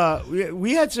 We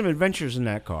had some adventures in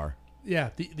that car.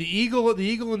 Yeah, the Eagle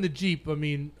and the Jeep. I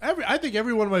mean, I think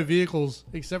every one of my vehicles,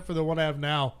 except for the one I have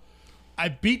now, I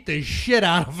beat the shit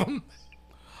out of them.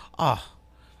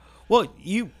 Well,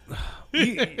 you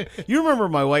remember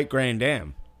my white Grand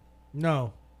Am?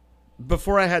 No.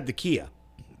 Before I had the Kia,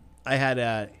 I had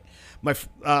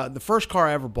the first car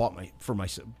I ever bought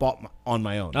on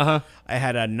my own. Uh-huh. I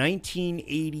had a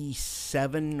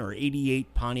 1987 or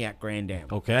 88 Pontiac Grand Am.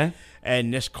 Okay.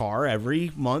 And this car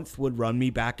every month would run me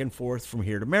back and forth from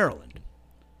here to Maryland.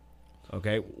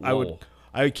 Okay, Whoa.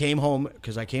 I came home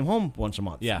because I came home once a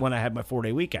month. Yeah. When I had my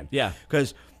 4-day weekend. Yeah.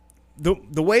 Because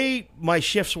the way my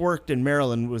shifts worked in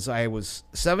Maryland was I was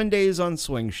 7 days on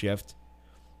swing shift,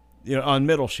 on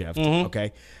middle shift.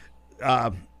 Okay,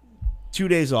 2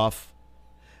 days off,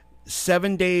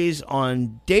 7 days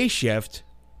on day shift,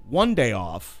 1 day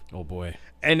off, Oh boy.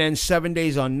 and then 7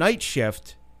 days on night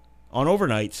shift, on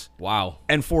overnights, Wow.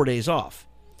 and 4 days off.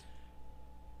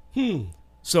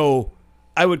 So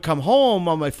I would come home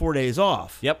on my 4 days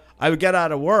off. Yep. I would get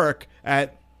out of work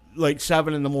at like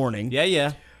 7 in the morning.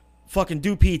 Yeah. Fucking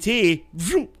do PT,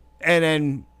 and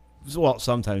then, well,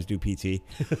 sometimes do PT.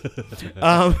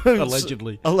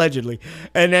 Allegedly. Allegedly.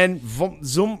 And then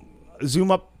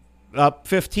zoom up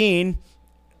 15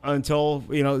 until,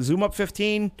 zoom up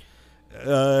 15,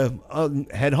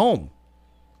 head home.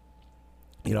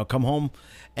 Come home,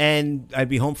 and I'd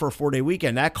be home for a 4-day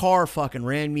weekend. That car fucking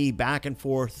ran me back and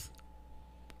forth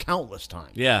countless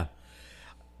times. Yeah.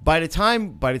 By the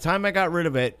time I got rid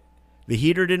of it, the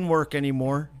heater didn't work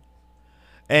anymore,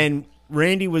 and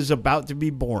Randy was about to be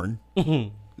born.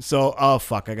 So, oh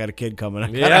fuck, I got a kid coming.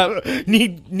 I gotta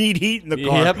need heat in the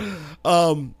car.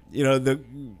 Yep.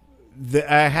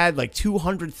 I had like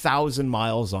 200,000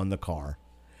 miles on the car,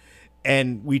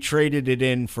 and we traded it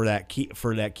in for that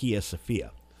Kia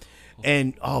Sophia.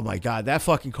 And oh my god, that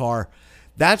fucking car!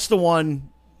 That's the one.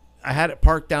 I had it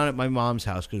parked down at my mom's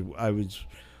house because I was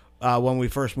when we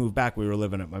first moved back. We were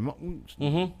living at my mom.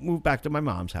 Moved back to my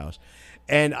mom's house,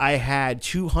 and I had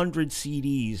 200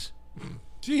 CDs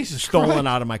Jesus stolen Christ.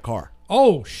 out of my car.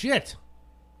 Oh shit!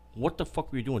 What the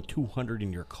fuck were you doing 200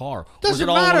 in your car? Doesn't Was it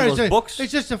all matter. one of those books?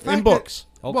 It's just a fact. In books.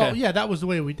 Okay. Well, yeah, that was the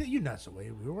way we did. That's the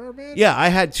way we were, man. Yeah, I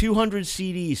had 200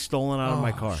 CDs stolen out of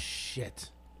my car.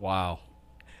 Shit. Wow.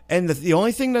 And the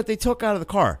only thing that they took out of the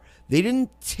car, they didn't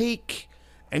take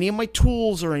any of my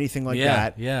tools or anything like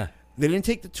that. Yeah. They didn't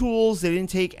take the tools. They didn't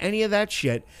take any of that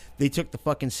shit. They took the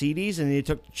fucking CDs and they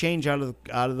took the change out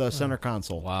of the center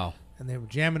console. Wow. And they were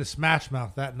jamming a Smash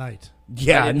Mouth that night.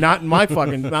 Yeah, not in my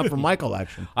fucking, not from my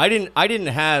collection. I didn't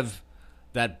have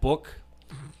that book.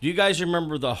 Do you guys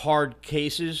remember the hard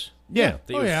cases? Yeah.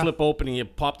 That you yeah. flip open and you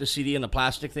pop the CD in the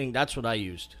plastic thing? That's what I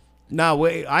used. No,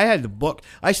 wait. I had the book.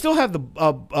 I still have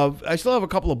I still have a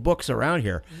couple of books around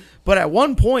here, but at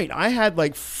one point I had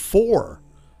like 4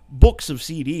 books of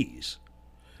CDs.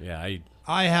 Yeah,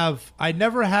 I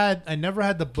never had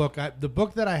the book. The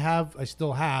book that I have, I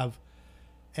still have,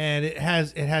 and it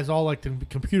has all like the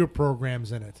computer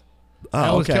programs in it. I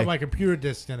always kept my computer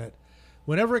disc in it.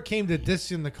 Whenever it came to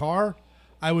discs in the car,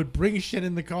 I would bring shit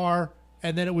in the car,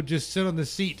 and then it would just sit on the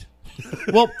seat.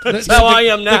 Well, That's how I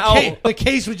am now. The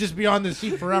case would just be on the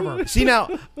seat forever. see now,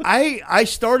 I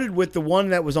started with the one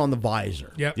that was on the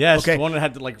visor. Yep. Yes, Okay. the one that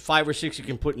had like 5 or 6 you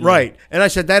can put in. Right, and I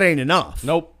said that ain't enough.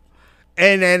 Nope.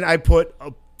 And then I put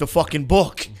the fucking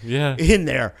book Yeah. in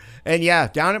there, and yeah,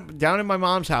 down in my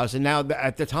mom's house. And now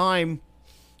at the time,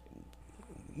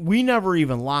 we never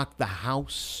even locked the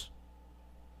house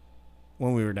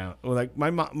when we were down. Like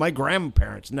my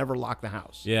grandparents never locked the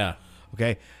house. Yeah.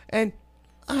 Okay, and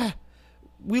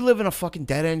we live in a fucking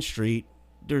dead end street.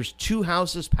 There's 2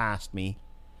 houses past me.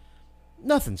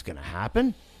 Nothing's gonna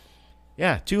happen.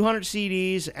 Yeah, 200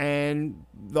 CDs and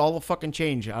all the fucking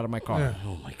change out of my car. Yeah.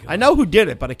 Oh my god. I know who did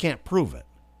it, but I can't prove it.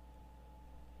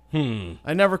 Hmm.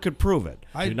 I never could prove it.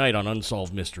 Tonight on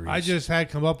Unsolved Mysteries. I just had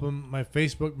come up in my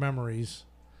Facebook memories.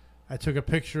 I took a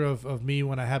picture of me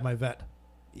when I had my vet.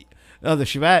 Oh, the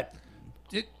Chevette.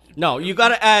 No, you got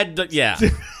to add the yeah.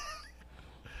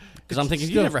 Because I'm thinking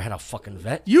you Still- never had a fucking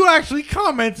vet. You actually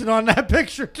commented on that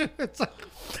picture too. It's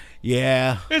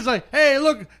Yeah. like, hey,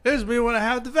 look, there's me when I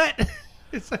had the vet.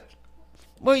 It's like,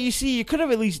 Well, you see, you could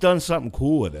have at least done something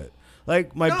cool with it.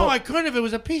 Like my no, I couldn't if it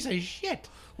was a piece of shit.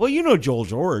 Well, you know Joel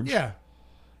George. Yeah.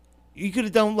 You could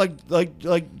have done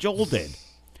like Joel did.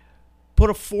 Put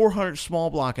a 400 small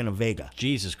block in a Vega.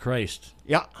 Jesus Christ.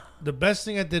 Yeah. The best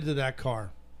thing I did to that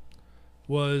car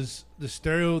was the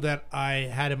stereo that I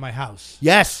had in my house.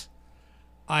 Yes.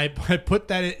 I put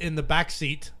that in the back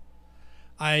seat.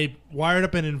 I wired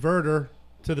up an inverter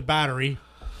to the battery,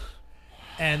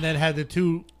 and then had the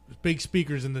 2 big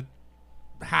speakers in the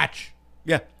hatch.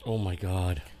 Yeah. Oh my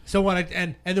god. So when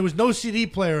and there was no CD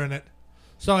player in it,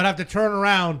 so I'd have to turn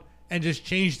around and just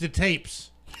change the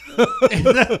tapes. But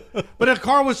the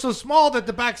car was so small that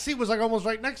the back seat was like almost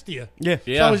right next to you. Yeah.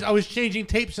 Yeah. So I was changing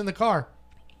tapes in the car.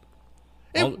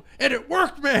 Well- And it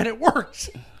worked, man. It worked.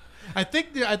 I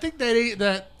think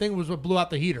that thing was what blew out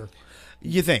the heater.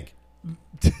 You think?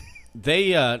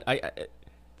 They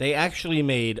they actually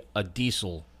made a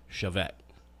diesel Chevette.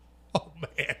 Oh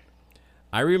man.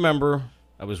 I remember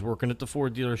I was working at the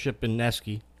Ford dealership in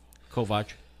Nesky, Kovac,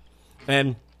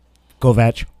 and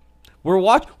Kovac. we're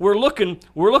looking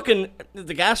at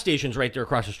the gas station's right there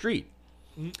across the street,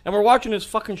 and we're watching this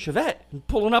fucking Chevette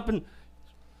pulling up, and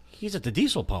he's at the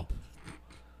diesel pump.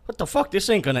 What the fuck? This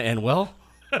ain't gonna end well.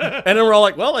 And then we're all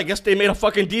like, well, I guess they made a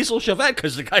fucking diesel Chevette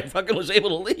because the guy fucking was able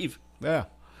to leave. Yeah.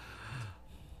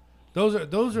 Those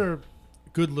are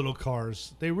good little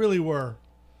cars. They really were.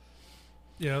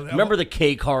 You know, Remember the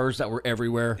K cars that were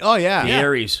everywhere? Oh, yeah. The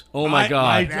Aries. Oh my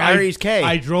god. Aries K.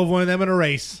 I drove one of them in a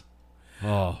race.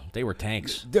 Oh, they were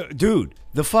tanks. Dude,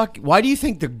 the fuck. Why do you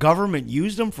think the government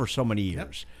used them for so many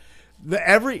years?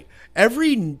 Every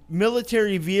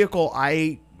military vehicle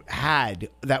I had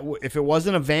that if it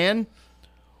wasn't a van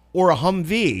or a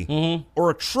Humvee or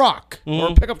a truck or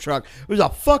a pickup truck, it was a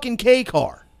fucking K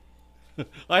car.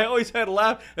 I always had a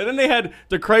laugh. And then they had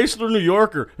the Chrysler New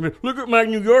Yorker. I mean, look at my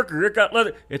New Yorker. It got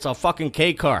leather. It's a fucking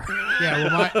K car.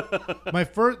 Yeah,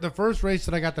 well, the first race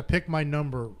that I got to pick my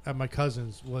number at my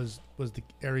cousin's was the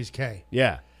Aries K,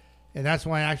 Yeah. and that's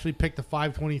why I actually picked the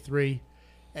 523.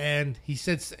 And he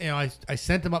said, you know, I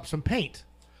sent him up some paint.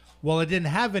 Well, I didn't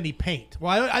have any paint.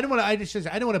 Well, I didn't want to. I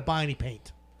didn't want to buy any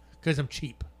paint because I'm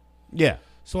cheap. Yeah.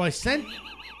 So I sent.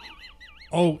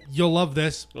 Oh, you'll love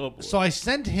this. Oh, boy. So I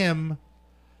sent him,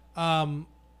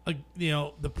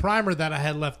 the primer that I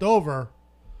had left over,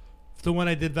 to when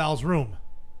I did Val's room.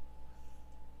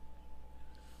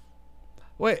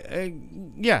 Wait.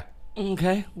 Yeah.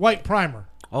 Okay. White primer.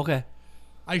 Okay.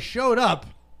 I showed up,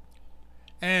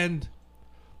 and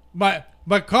my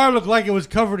car looked like it was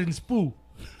covered in spoo.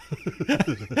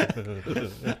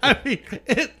 I mean,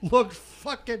 it looked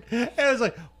fucking. And I was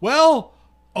like, well,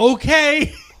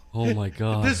 okay. Oh my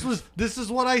god. This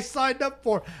is what I signed up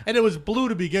for, and it was blue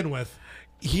to begin with.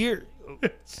 Here,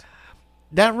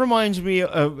 that reminds me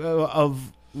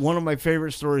of one of my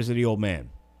favorite stories of the old man.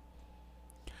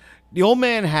 The old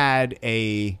man had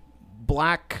a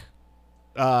black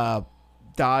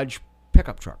Dodge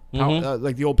pickup truck,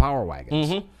 like the old Power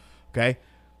Wagons. Okay,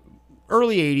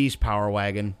 early '80s Power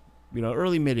Wagon,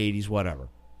 early mid '80s, whatever.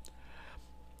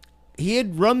 He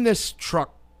had run this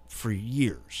truck for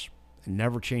years and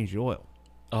never changed the oil.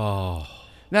 Oh.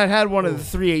 Now, it had one of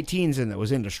the 318s in that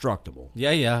was indestructible.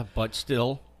 Yeah, but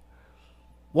still.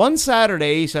 One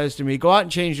Saturday, he says to me, go out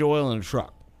and change the oil in the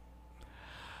truck.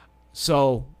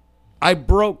 So I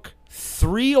broke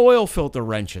 3 oil filter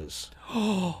wrenches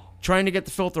trying to get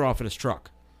the filter off of this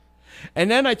truck. And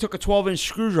then I took a 12-inch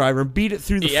screwdriver and beat it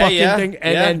through the thing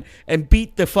and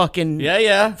beat the fucking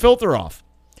filter off.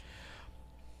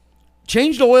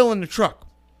 Changed the oil in the truck.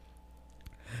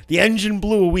 The engine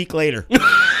blew a week later.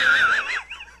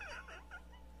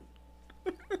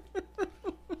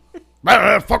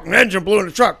 Fucking engine blew in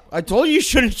the truck. I told you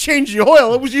shouldn't change the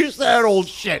oil. It was used to that old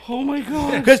shit. Oh my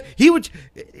god. Because he would.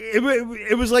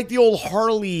 It was like the old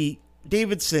Harley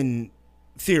Davidson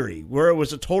theory, where it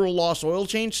was a total loss oil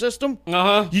change system.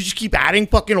 Uh-huh. You just keep adding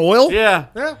fucking oil. Yeah.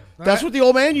 Yeah, That's what the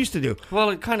old man used to do. Well,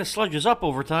 it kind of sludges up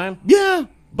over time. Yeah,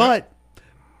 but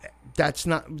that's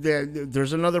not.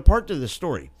 There's another part to this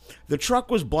story. The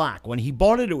truck was black. When he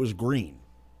bought it, it was green.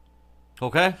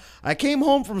 Okay. I came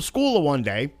home from school one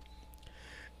day,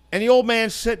 and the old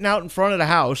man's sitting out in front of the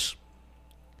house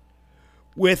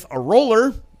with a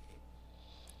roller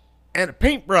and a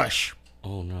paintbrush.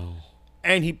 Oh no.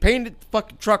 And he painted the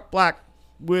fucking truck black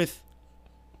with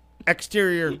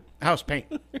exterior house paint.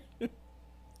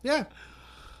 Yeah,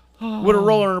 With a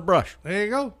roller and a brush. there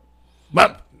you go.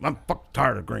 But I'm fucking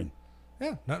tired of green.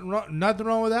 Yeah, nothing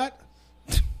wrong with that.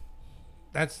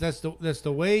 That's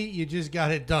the way you just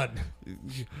got it done.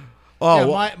 Oh, Yeah,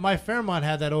 well, my Fairmont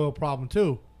had that oil problem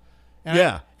too. And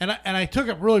Yeah. I took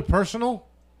it really personal.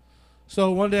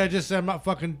 So one day I just said, I'm not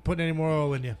fucking putting any more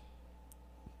oil in you.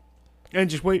 and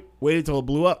just waited till it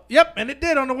blew up. Yep, and it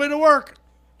did on the way to work.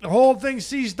 The whole thing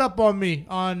seized up on me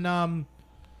on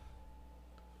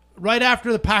right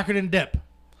after the Packard and Dip,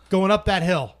 going up that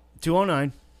hill.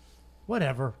 209.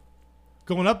 Whatever.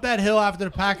 Going up that hill after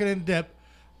the Packard and Dip.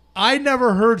 I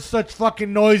never heard such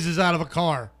fucking noises out of a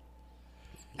car.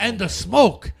 And the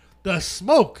smoke,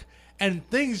 and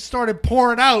things started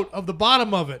pouring out of the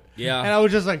bottom of it. Yeah. And I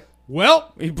was just like,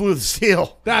 well, He blew the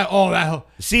seal. that.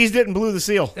 Seized it and blew the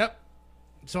seal. Yep.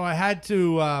 So I had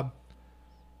to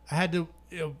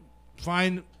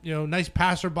find nice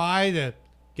passerby to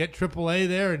get AAA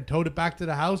there and towed it back to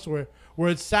the house where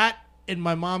it sat in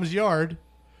my mom's yard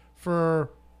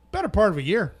for better part of a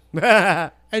year.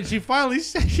 And she finally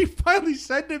said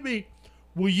to me,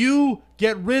 "Will you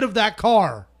get rid of that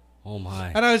car?" Oh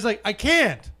my. And I was like, "I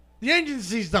can't. The engine's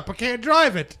seized up. I can't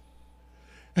drive it."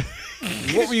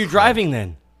 What were you driving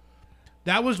then?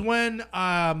 That was when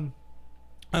I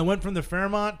went from the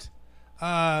Fairmont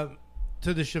to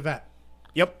the Chevette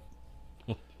Yep.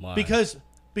 My. because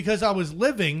I was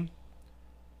living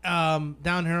down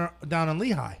in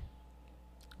Lehigh.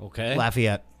 Okay.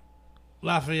 Lafayette.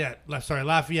 Lafayette.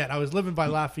 I was living by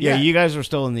Yeah, Lafayette. you guys are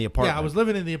still in the apartment. Yeah, I was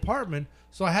living in the apartment,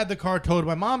 so I had the car towed to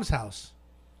my mom's house.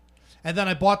 And then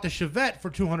I bought the Chevette for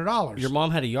 $200. Your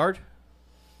mom had a yard?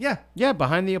 Yeah. Yeah,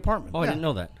 behind the apartment. Oh, I Yeah. didn't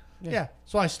know that. Yeah.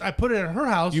 So I put it at her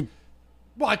house.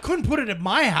 Well, I couldn't put it at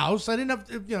my house. I didn't have,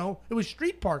 it was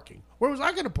street parking. Where was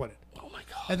I going to put it? Oh my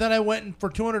God. And then I went and for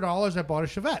 $200, I bought a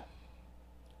Chevette.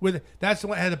 That's the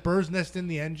one that had a bird's nest in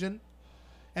the engine,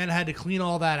 and I had to clean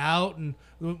all that out. And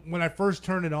when I first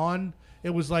turned it on,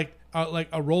 it was like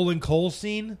a rolling coal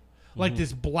scene, like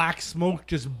this black smoke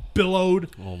just billowed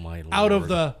Oh my Lord. out of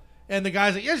the. And the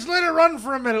guy's like, "Just let it run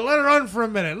for a minute. Let it run for a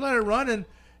minute. Let it run." And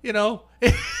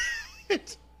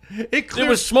it It cleared.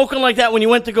 was smoking like that when you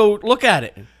went to go look at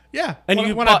it. Yeah,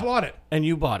 And when I bought it. And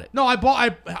you bought it. No,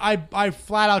 I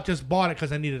flat out just bought it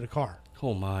because I needed a car.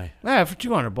 Oh my. Yeah, for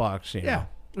 $200. You know. Yeah,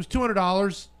 it was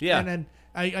 $200. Yeah. And then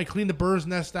I cleaned the bird's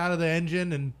nest out of the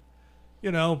engine, and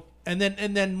and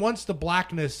then once the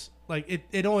blackness, like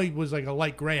it only was like a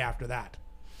light gray after that.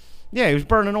 Yeah, he was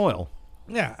burning oil.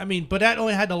 Yeah, I mean, but that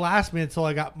only had to last me until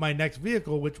I got my next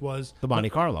vehicle, which was The Monte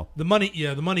Carlo. the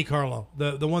Monte Carlo,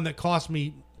 the one that cost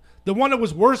me, the one that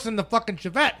was worse than the fucking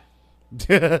Chevette.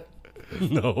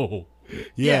 No.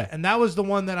 Yeah. And that was the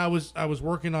one that I was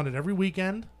working on it every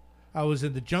weekend. I was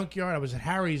in the junkyard. I was at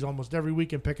Harry's almost every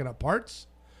weekend picking up parts,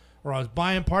 or I was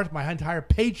buying parts. My entire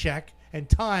paycheck and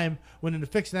time went into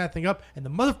fixing that thing up, and the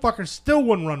motherfucker still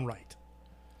wouldn't run right.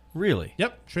 Really?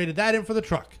 Yep, traded that in for the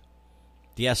truck,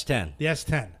 The S10. the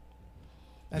S10,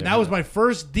 and that was my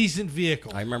first decent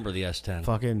vehicle. I remember the S10.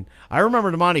 Fucking. I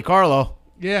remember the Monte Carlo.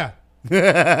 Yeah,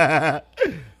 that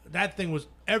thing was.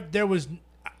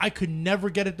 I could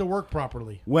never get it to work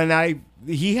properly.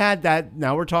 He had that.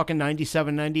 Now we're talking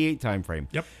 97, 98 time frame.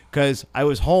 Yep. Because I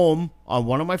was home on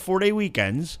one of my 4-day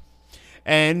weekends,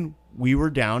 and we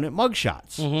were down at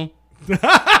Mugshots. Mm-hmm.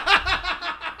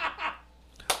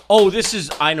 Oh,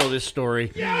 I know this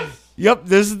story. Yep,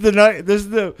 this is the night. This is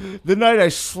the night I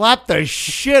slapped the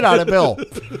shit out of Bill.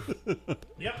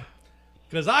 Yep.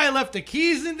 Because I left the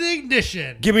keys in the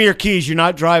ignition. Give me your keys. You're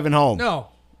not driving home. No,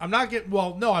 I'm not getting.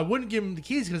 Well, no, I wouldn't give him the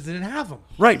keys because they didn't have them.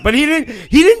 Right, but he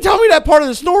didn't tell me that part of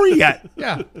the story yet.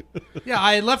 Yeah, yeah.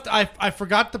 I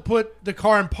forgot to put the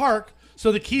car in park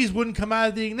so the keys wouldn't come out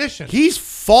of the ignition. He's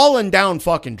fallen down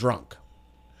fucking drunk.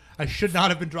 I should not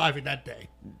have been driving that day.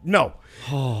 No,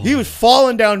 he was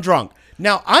falling down drunk.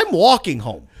 Now I'm walking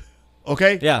home.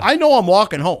 Okay. Yeah. I know I'm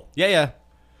walking home. Yeah.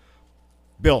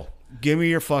 Bill, give me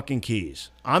your fucking keys.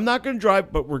 I'm not going to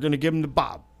drive, but we're going to give him to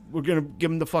Bob. We're going to give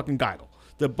him the fucking Geigel,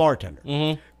 the bartender.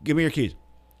 Mm-hmm. Give me your keys.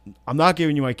 I'm not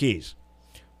giving you my keys.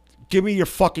 Give me your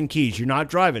fucking keys. You're not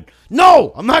driving.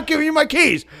 No, I'm not giving you my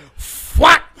keys.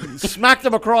 Whack! Smacked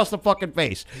him across the fucking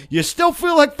face. You still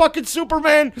feel like fucking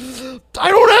Superman?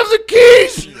 I don't have the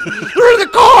keys. They're in the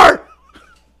car.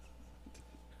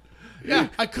 Yeah,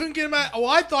 I couldn't get him out. Oh,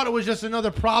 I thought it was just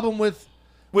another problem with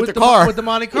the car. with the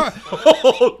Monte Carlo.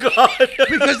 Oh, God.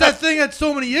 Because that thing had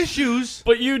so many issues.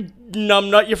 But you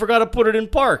numbnut, you forgot to put it in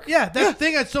park. Yeah, that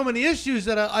thing had so many issues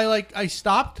that I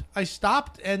stopped,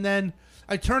 and then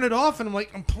I turned it off, and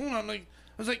I'm pulling. I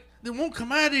was like, it won't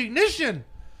come out of the ignition.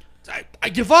 I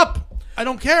give up. I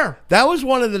don't care. That was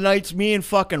one of the nights me and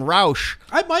fucking Roush.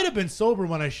 I might have been sober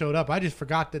when I showed up. I just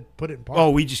forgot to put it in park. Oh,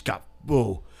 we just got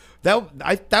boo.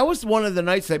 That was one of the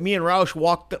nights that me and Roush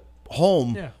walked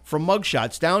home from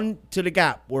Mugshots down to the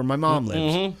Gap where my mom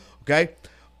lives. Mm-hmm. Okay,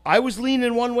 I was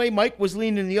leaning one way, Mike was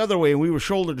leaning the other way, and we were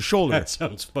shoulder to shoulder. That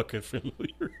sounds fucking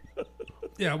familiar.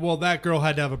 Yeah, well, that girl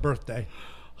had to have a birthday.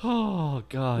 Oh,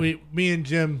 God. Me and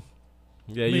Jim.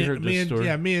 Yeah, you heard this story.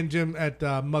 Yeah, me and Jim at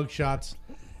Mugshots,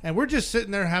 and we're just sitting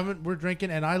there we're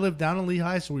drinking, and I live down in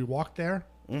Lehigh, so we walked there,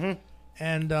 and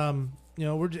and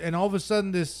all of a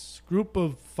sudden this group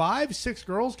of 5-6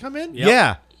 girls come in.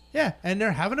 Yeah. Yeah, and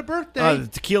they're having a birthday. The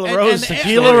Tequila Rose.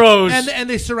 Tequila Rose. And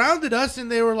they surrounded us, and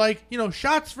they were like,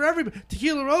 shots for everybody.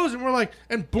 Tequila Rose, and we're like,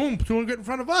 and boom, two of them get in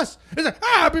front of us. It's like,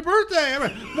 happy birthday.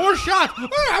 More shots.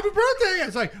 Oh, happy birthday.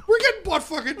 It's like, we're getting butt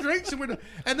fucking drinks.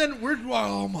 And then we're,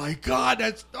 oh my God,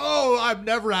 I'm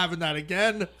never having that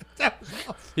again.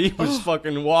 He was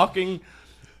fucking walking,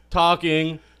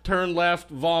 talking, turn left,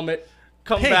 vomit,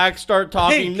 come Pink. back, start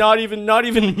talking, Pink. not even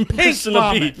missing a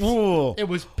vomit. beat. Ooh. It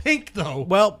was pink, though.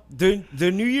 Well, the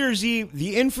New Year's Eve,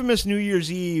 the infamous New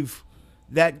Year's Eve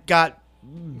that got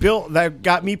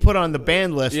me put on the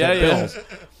band list Yeah, at yeah.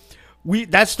 Bill's.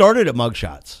 That started at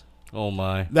Mugshots. Oh,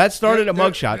 my. That started at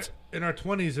Mugshots. In our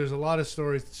 20s, there's a lot of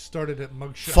stories that started at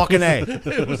Mugshots. Fucking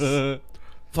A.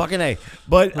 Fucking A.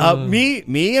 But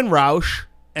me and Roush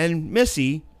and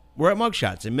Missy were at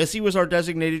Mugshots. And Missy was our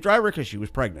designated driver because she was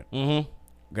pregnant. Mm-hmm.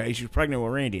 Okay, she was pregnant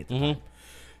with Randy at the time.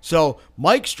 So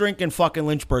Mike's drinking fucking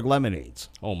Lynchburg lemonades.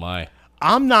 Oh my.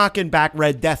 I'm knocking back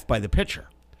Red Death by the pitcher.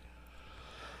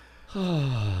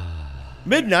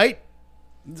 Midnight,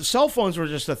 the cell phones were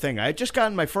just a thing. I had just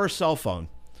gotten my first cell phone.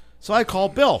 So I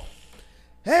called Bill.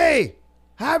 Hey,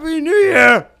 Happy New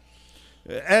Year.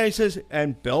 And he says,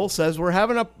 and Bill says, we're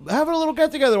having a little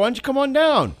get together. Why don't you come on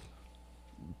down?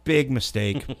 Big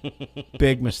mistake.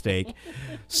 Big mistake.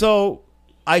 So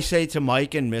I say to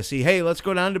Mike and Missy, hey, let's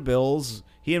go down to Bill's.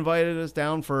 He invited us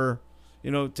down for,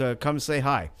 to come say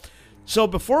hi. So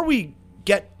before we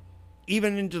get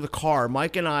even into the car,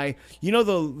 Mike and I, the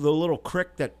little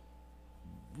creek that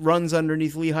runs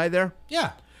underneath Lehigh there?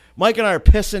 Yeah. Mike and I are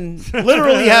pissing,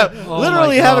 literally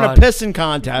having a pissing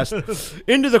contest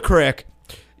into the creek.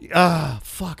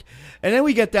 Fuck. And then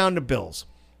we get down to Bill's.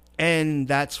 And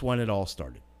that's when it all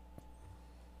started.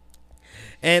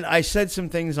 And I said some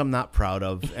things I'm not proud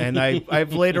of, and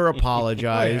I've later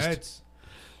apologized.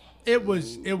 Oh, yeah,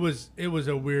 it was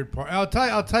a weird part. I'll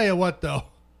tell you what though.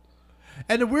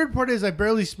 And the weird part is I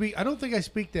barely speak. I don't think I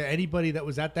speak to anybody that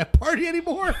was at that party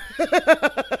anymore.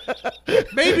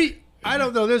 Maybe, I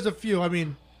don't know. There's a few. I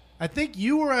mean, I think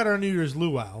you were at our New Year's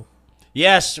luau.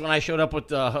 Yes, when I showed up with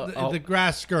the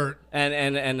grass skirt.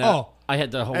 And Oh. I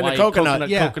had the Hawaii coconut.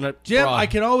 coconut Jim, bra. I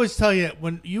can always tell you,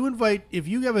 if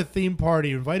you have a theme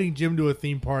party, inviting Jim to a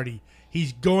theme party,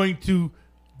 he's going to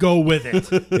go with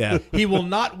it. Yeah. He will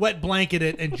not wet blanket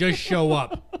it and just show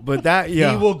up. But that,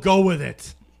 yeah. He will go with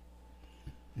it.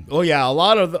 Oh, yeah. A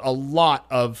lot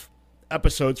of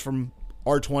episodes from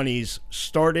our 20s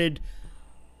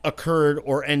occurred,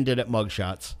 or ended at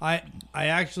mugshots.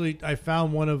 I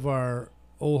found one of our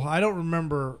old, I don't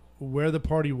remember where the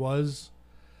party was,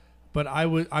 but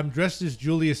I'm dressed as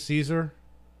Julius Caesar,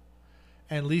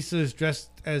 and Lisa is dressed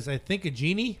as, I think, a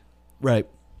genie. Right.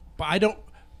 But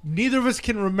neither of us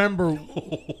can remember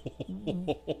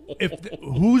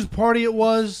whose party it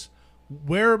was,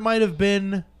 where it might have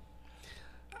been.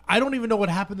 I don't even know what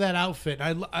happened to that outfit.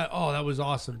 That was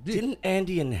awesome. Didn't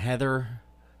Andy and Heather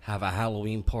have a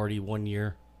Halloween party one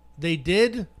year? They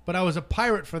did, but I was a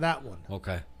pirate for that one.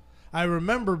 Okay. I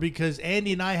remember because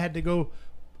Andy and I had to go.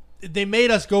 They made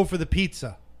us go for the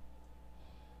pizza,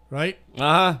 right?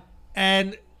 Uh-huh.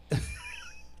 And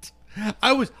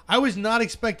I was not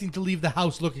expecting to leave the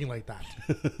house looking like that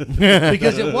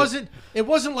because it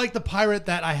wasn't like the pirate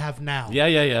that I have now.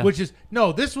 Yeah. Which is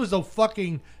this was a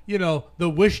fucking the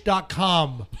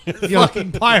Wish.com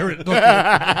fucking pirate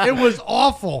looking. It was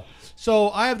awful.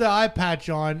 So I have the eye patch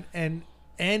on, and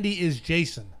Andy is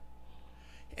Jason,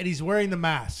 and he's wearing the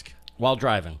mask While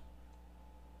driving.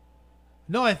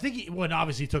 No, I think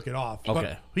obviously he took it off.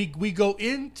 Okay. But we go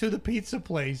into the pizza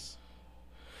place,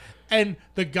 and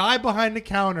the guy behind the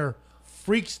counter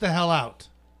freaks the hell out.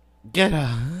 Get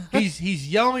out. He's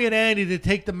yelling at Andy to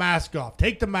take the mask off.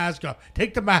 Take the mask off.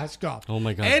 Take the mask off. Oh,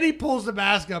 my God. Andy pulls the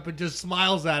mask up and just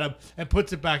smiles at him and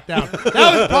puts it back down. That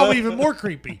was probably even more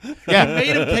creepy. Yeah. He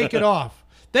made him take it off.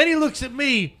 Then he looks at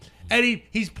me, and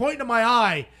he's pointing to my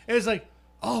eye, and it's like,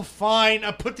 oh, fine,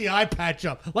 I put the eye patch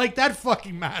up. Like, that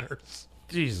fucking matters.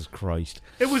 Jesus Christ.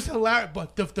 It was hilarious,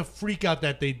 but the freak out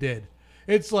that they did.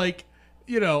 It's like,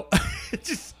 he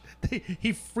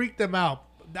freaked them out.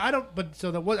 I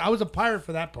was a pirate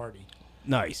for that party.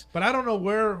 Nice. But I don't know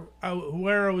where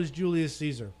I was Julius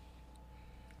Caesar.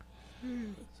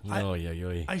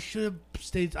 I should have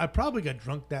stayed. I probably got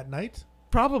drunk that night.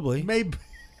 Probably. Maybe.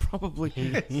 Probably.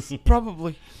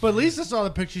 Probably. But Lisa saw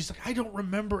the picture. She's like, I don't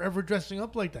remember ever dressing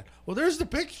up like that. Well, there's the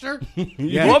picture.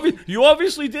 Yeah. You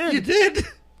obviously did. You did.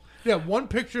 Yeah, one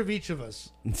picture of each of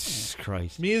us. Jesus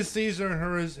Christ. Me as Caesar and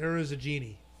her as a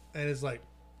genie. And it's like,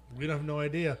 we don't have no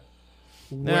idea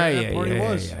where that party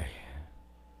was. Yeah.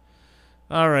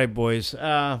 All right, boys. You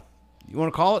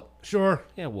want to call it? Sure.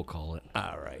 Yeah, we'll call it.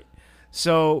 All right.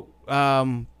 So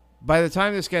by the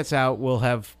time this gets out, we'll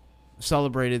have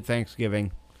celebrated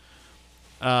Thanksgiving.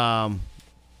 Yeah.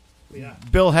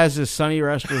 Bill has his Sunny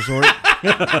Rest Resort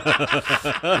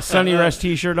Sunny Rest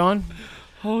T-shirt on.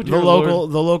 Oh, The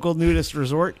local nudist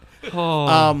resort.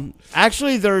 Oh.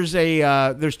 Actually,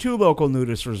 there's two local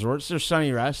nudist resorts. There's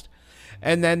Sunny Rest,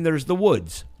 and then there's the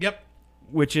Woods, Yep.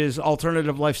 which is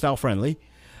alternative lifestyle friendly.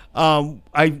 When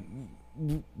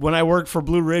I worked for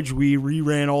Blue Ridge, we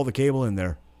reran all the cable in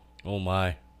there. Oh,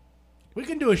 my. We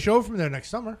can do a show from there next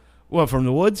summer. What, from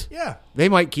the Woods? Yeah. They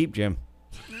might keep Jim.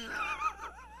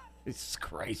 Jesus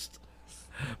Christ.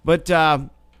 But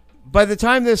by the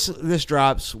time this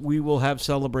drops, we will have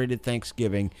celebrated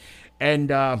Thanksgiving.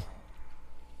 And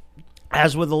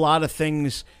as with a lot of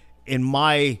things in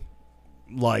my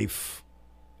life,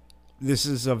 this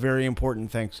is a very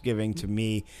important Thanksgiving to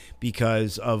me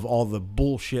because of all the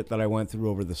bullshit that I went through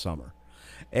over the summer.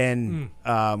 And,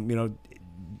 you know,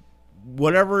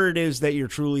 whatever it is that you're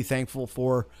truly thankful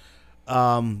for,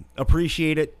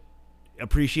 appreciate it.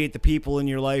 Appreciate the people in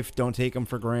your life. Don't take them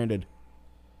for granted.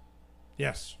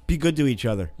 Yes. Be good to each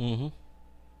other. Mm-hmm.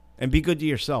 And be good to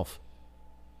yourself.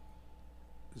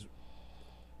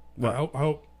 What? I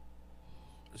hope.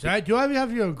 Do I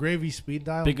have you on gravy speed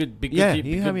dial? Be good. Be good. Yeah, to, you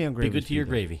be have good, me on Be gravy good to your speed.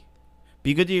 gravy.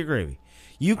 Be good to your gravy.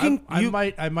 You can. I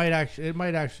might actually. It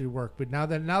might actually work. But now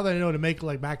that I know to make it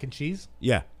like mac and cheese.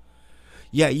 Yeah.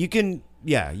 Yeah, you can.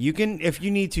 Yeah, you can. If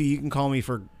you need to, you can call me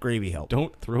for gravy help.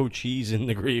 Don't throw cheese in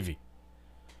the gravy.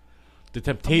 The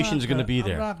temptation's going to be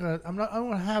there. I don't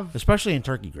want to have. Especially in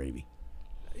turkey gravy.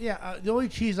 Yeah, the only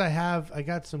cheese I have, I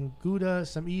got some Gouda,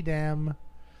 some Edam,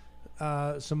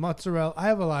 some mozzarella. I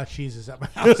have a lot of cheeses at my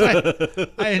house.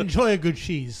 I enjoy a good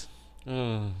cheese.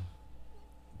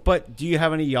 But do you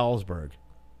have any Jarlsberg?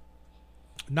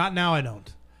 Not now. I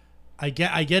don't. I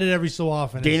get it every so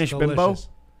often. Danish It's Bimbo? delicious.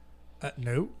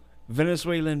 No,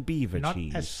 Venezuelan beaver not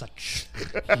cheese. as such.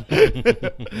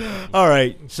 All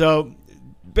right, so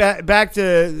back to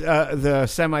the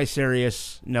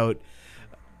semi-serious note.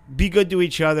 Be good to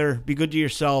each other. Be good to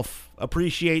yourself.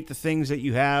 Appreciate the things that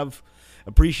you have.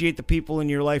 Appreciate the people in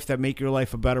your life that make your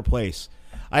life a better place.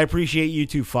 I appreciate you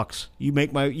two fucks. You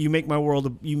make my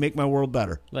world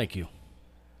better. Thank you.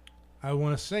 I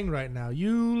want to sing right now.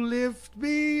 You lift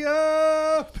me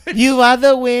up. You are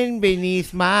the wind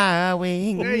beneath my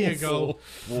wings. There you go.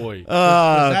 Boy.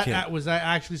 Was I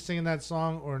actually singing that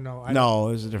song or no? No,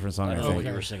 it was a different song. I I don't know what think.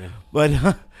 you were singing.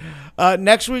 But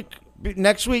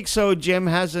next week, so Jim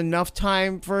has enough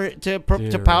time to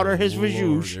powder his Lord,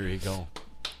 vajouge. there you go.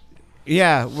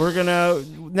 Yeah, we're gonna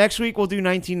next week we'll do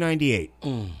 1998.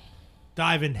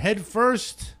 Dive in head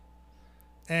first,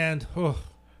 and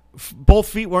Both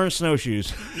feet wearing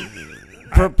snowshoes.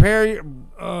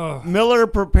 Miller,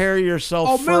 prepare yourself.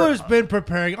 oh, for, Miller's been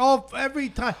preparing every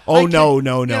time. Oh, I can't-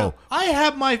 no. Yeah, I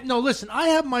have my listen. I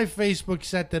have my Facebook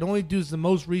set that only does the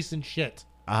most recent shit.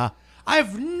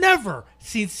 I've never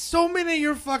seen so many of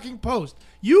your fucking posts.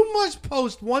 You must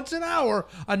post once an hour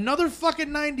another fucking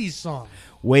 90s song.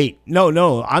 Wait,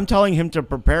 no. I'm telling him to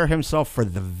prepare himself for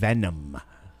the Venom.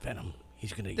 Venom.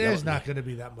 He's going to yell There's at not me. going to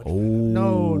be that much. Oh,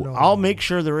 No. I'll make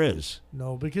sure there is.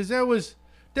 No, because there was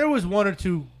one or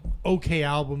two okay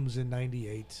albums in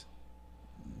 '98.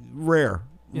 Rare.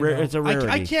 You know? It's a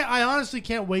rarity. I honestly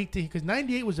can't wait to, because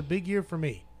 '98 was a big year for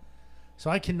me, so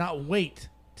I cannot wait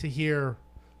to hear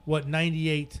what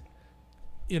 '98,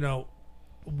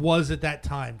 was at that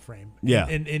time frame. Yeah.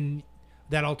 In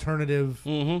that alternative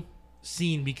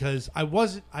scene, because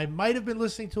I might have been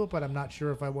listening to it, but I'm not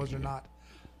sure if I was or not.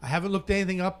 I haven't looked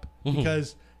anything up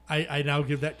because I now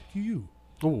give that to you.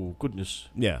 Oh, goodness.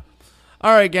 Yeah.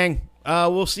 All right, gang.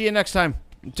 We'll see you next time.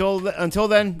 Until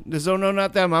then, this is Oh No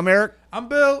Not Them. I'm Eric. I'm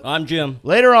Bill. I'm Jim.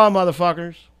 Later on,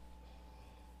 motherfuckers.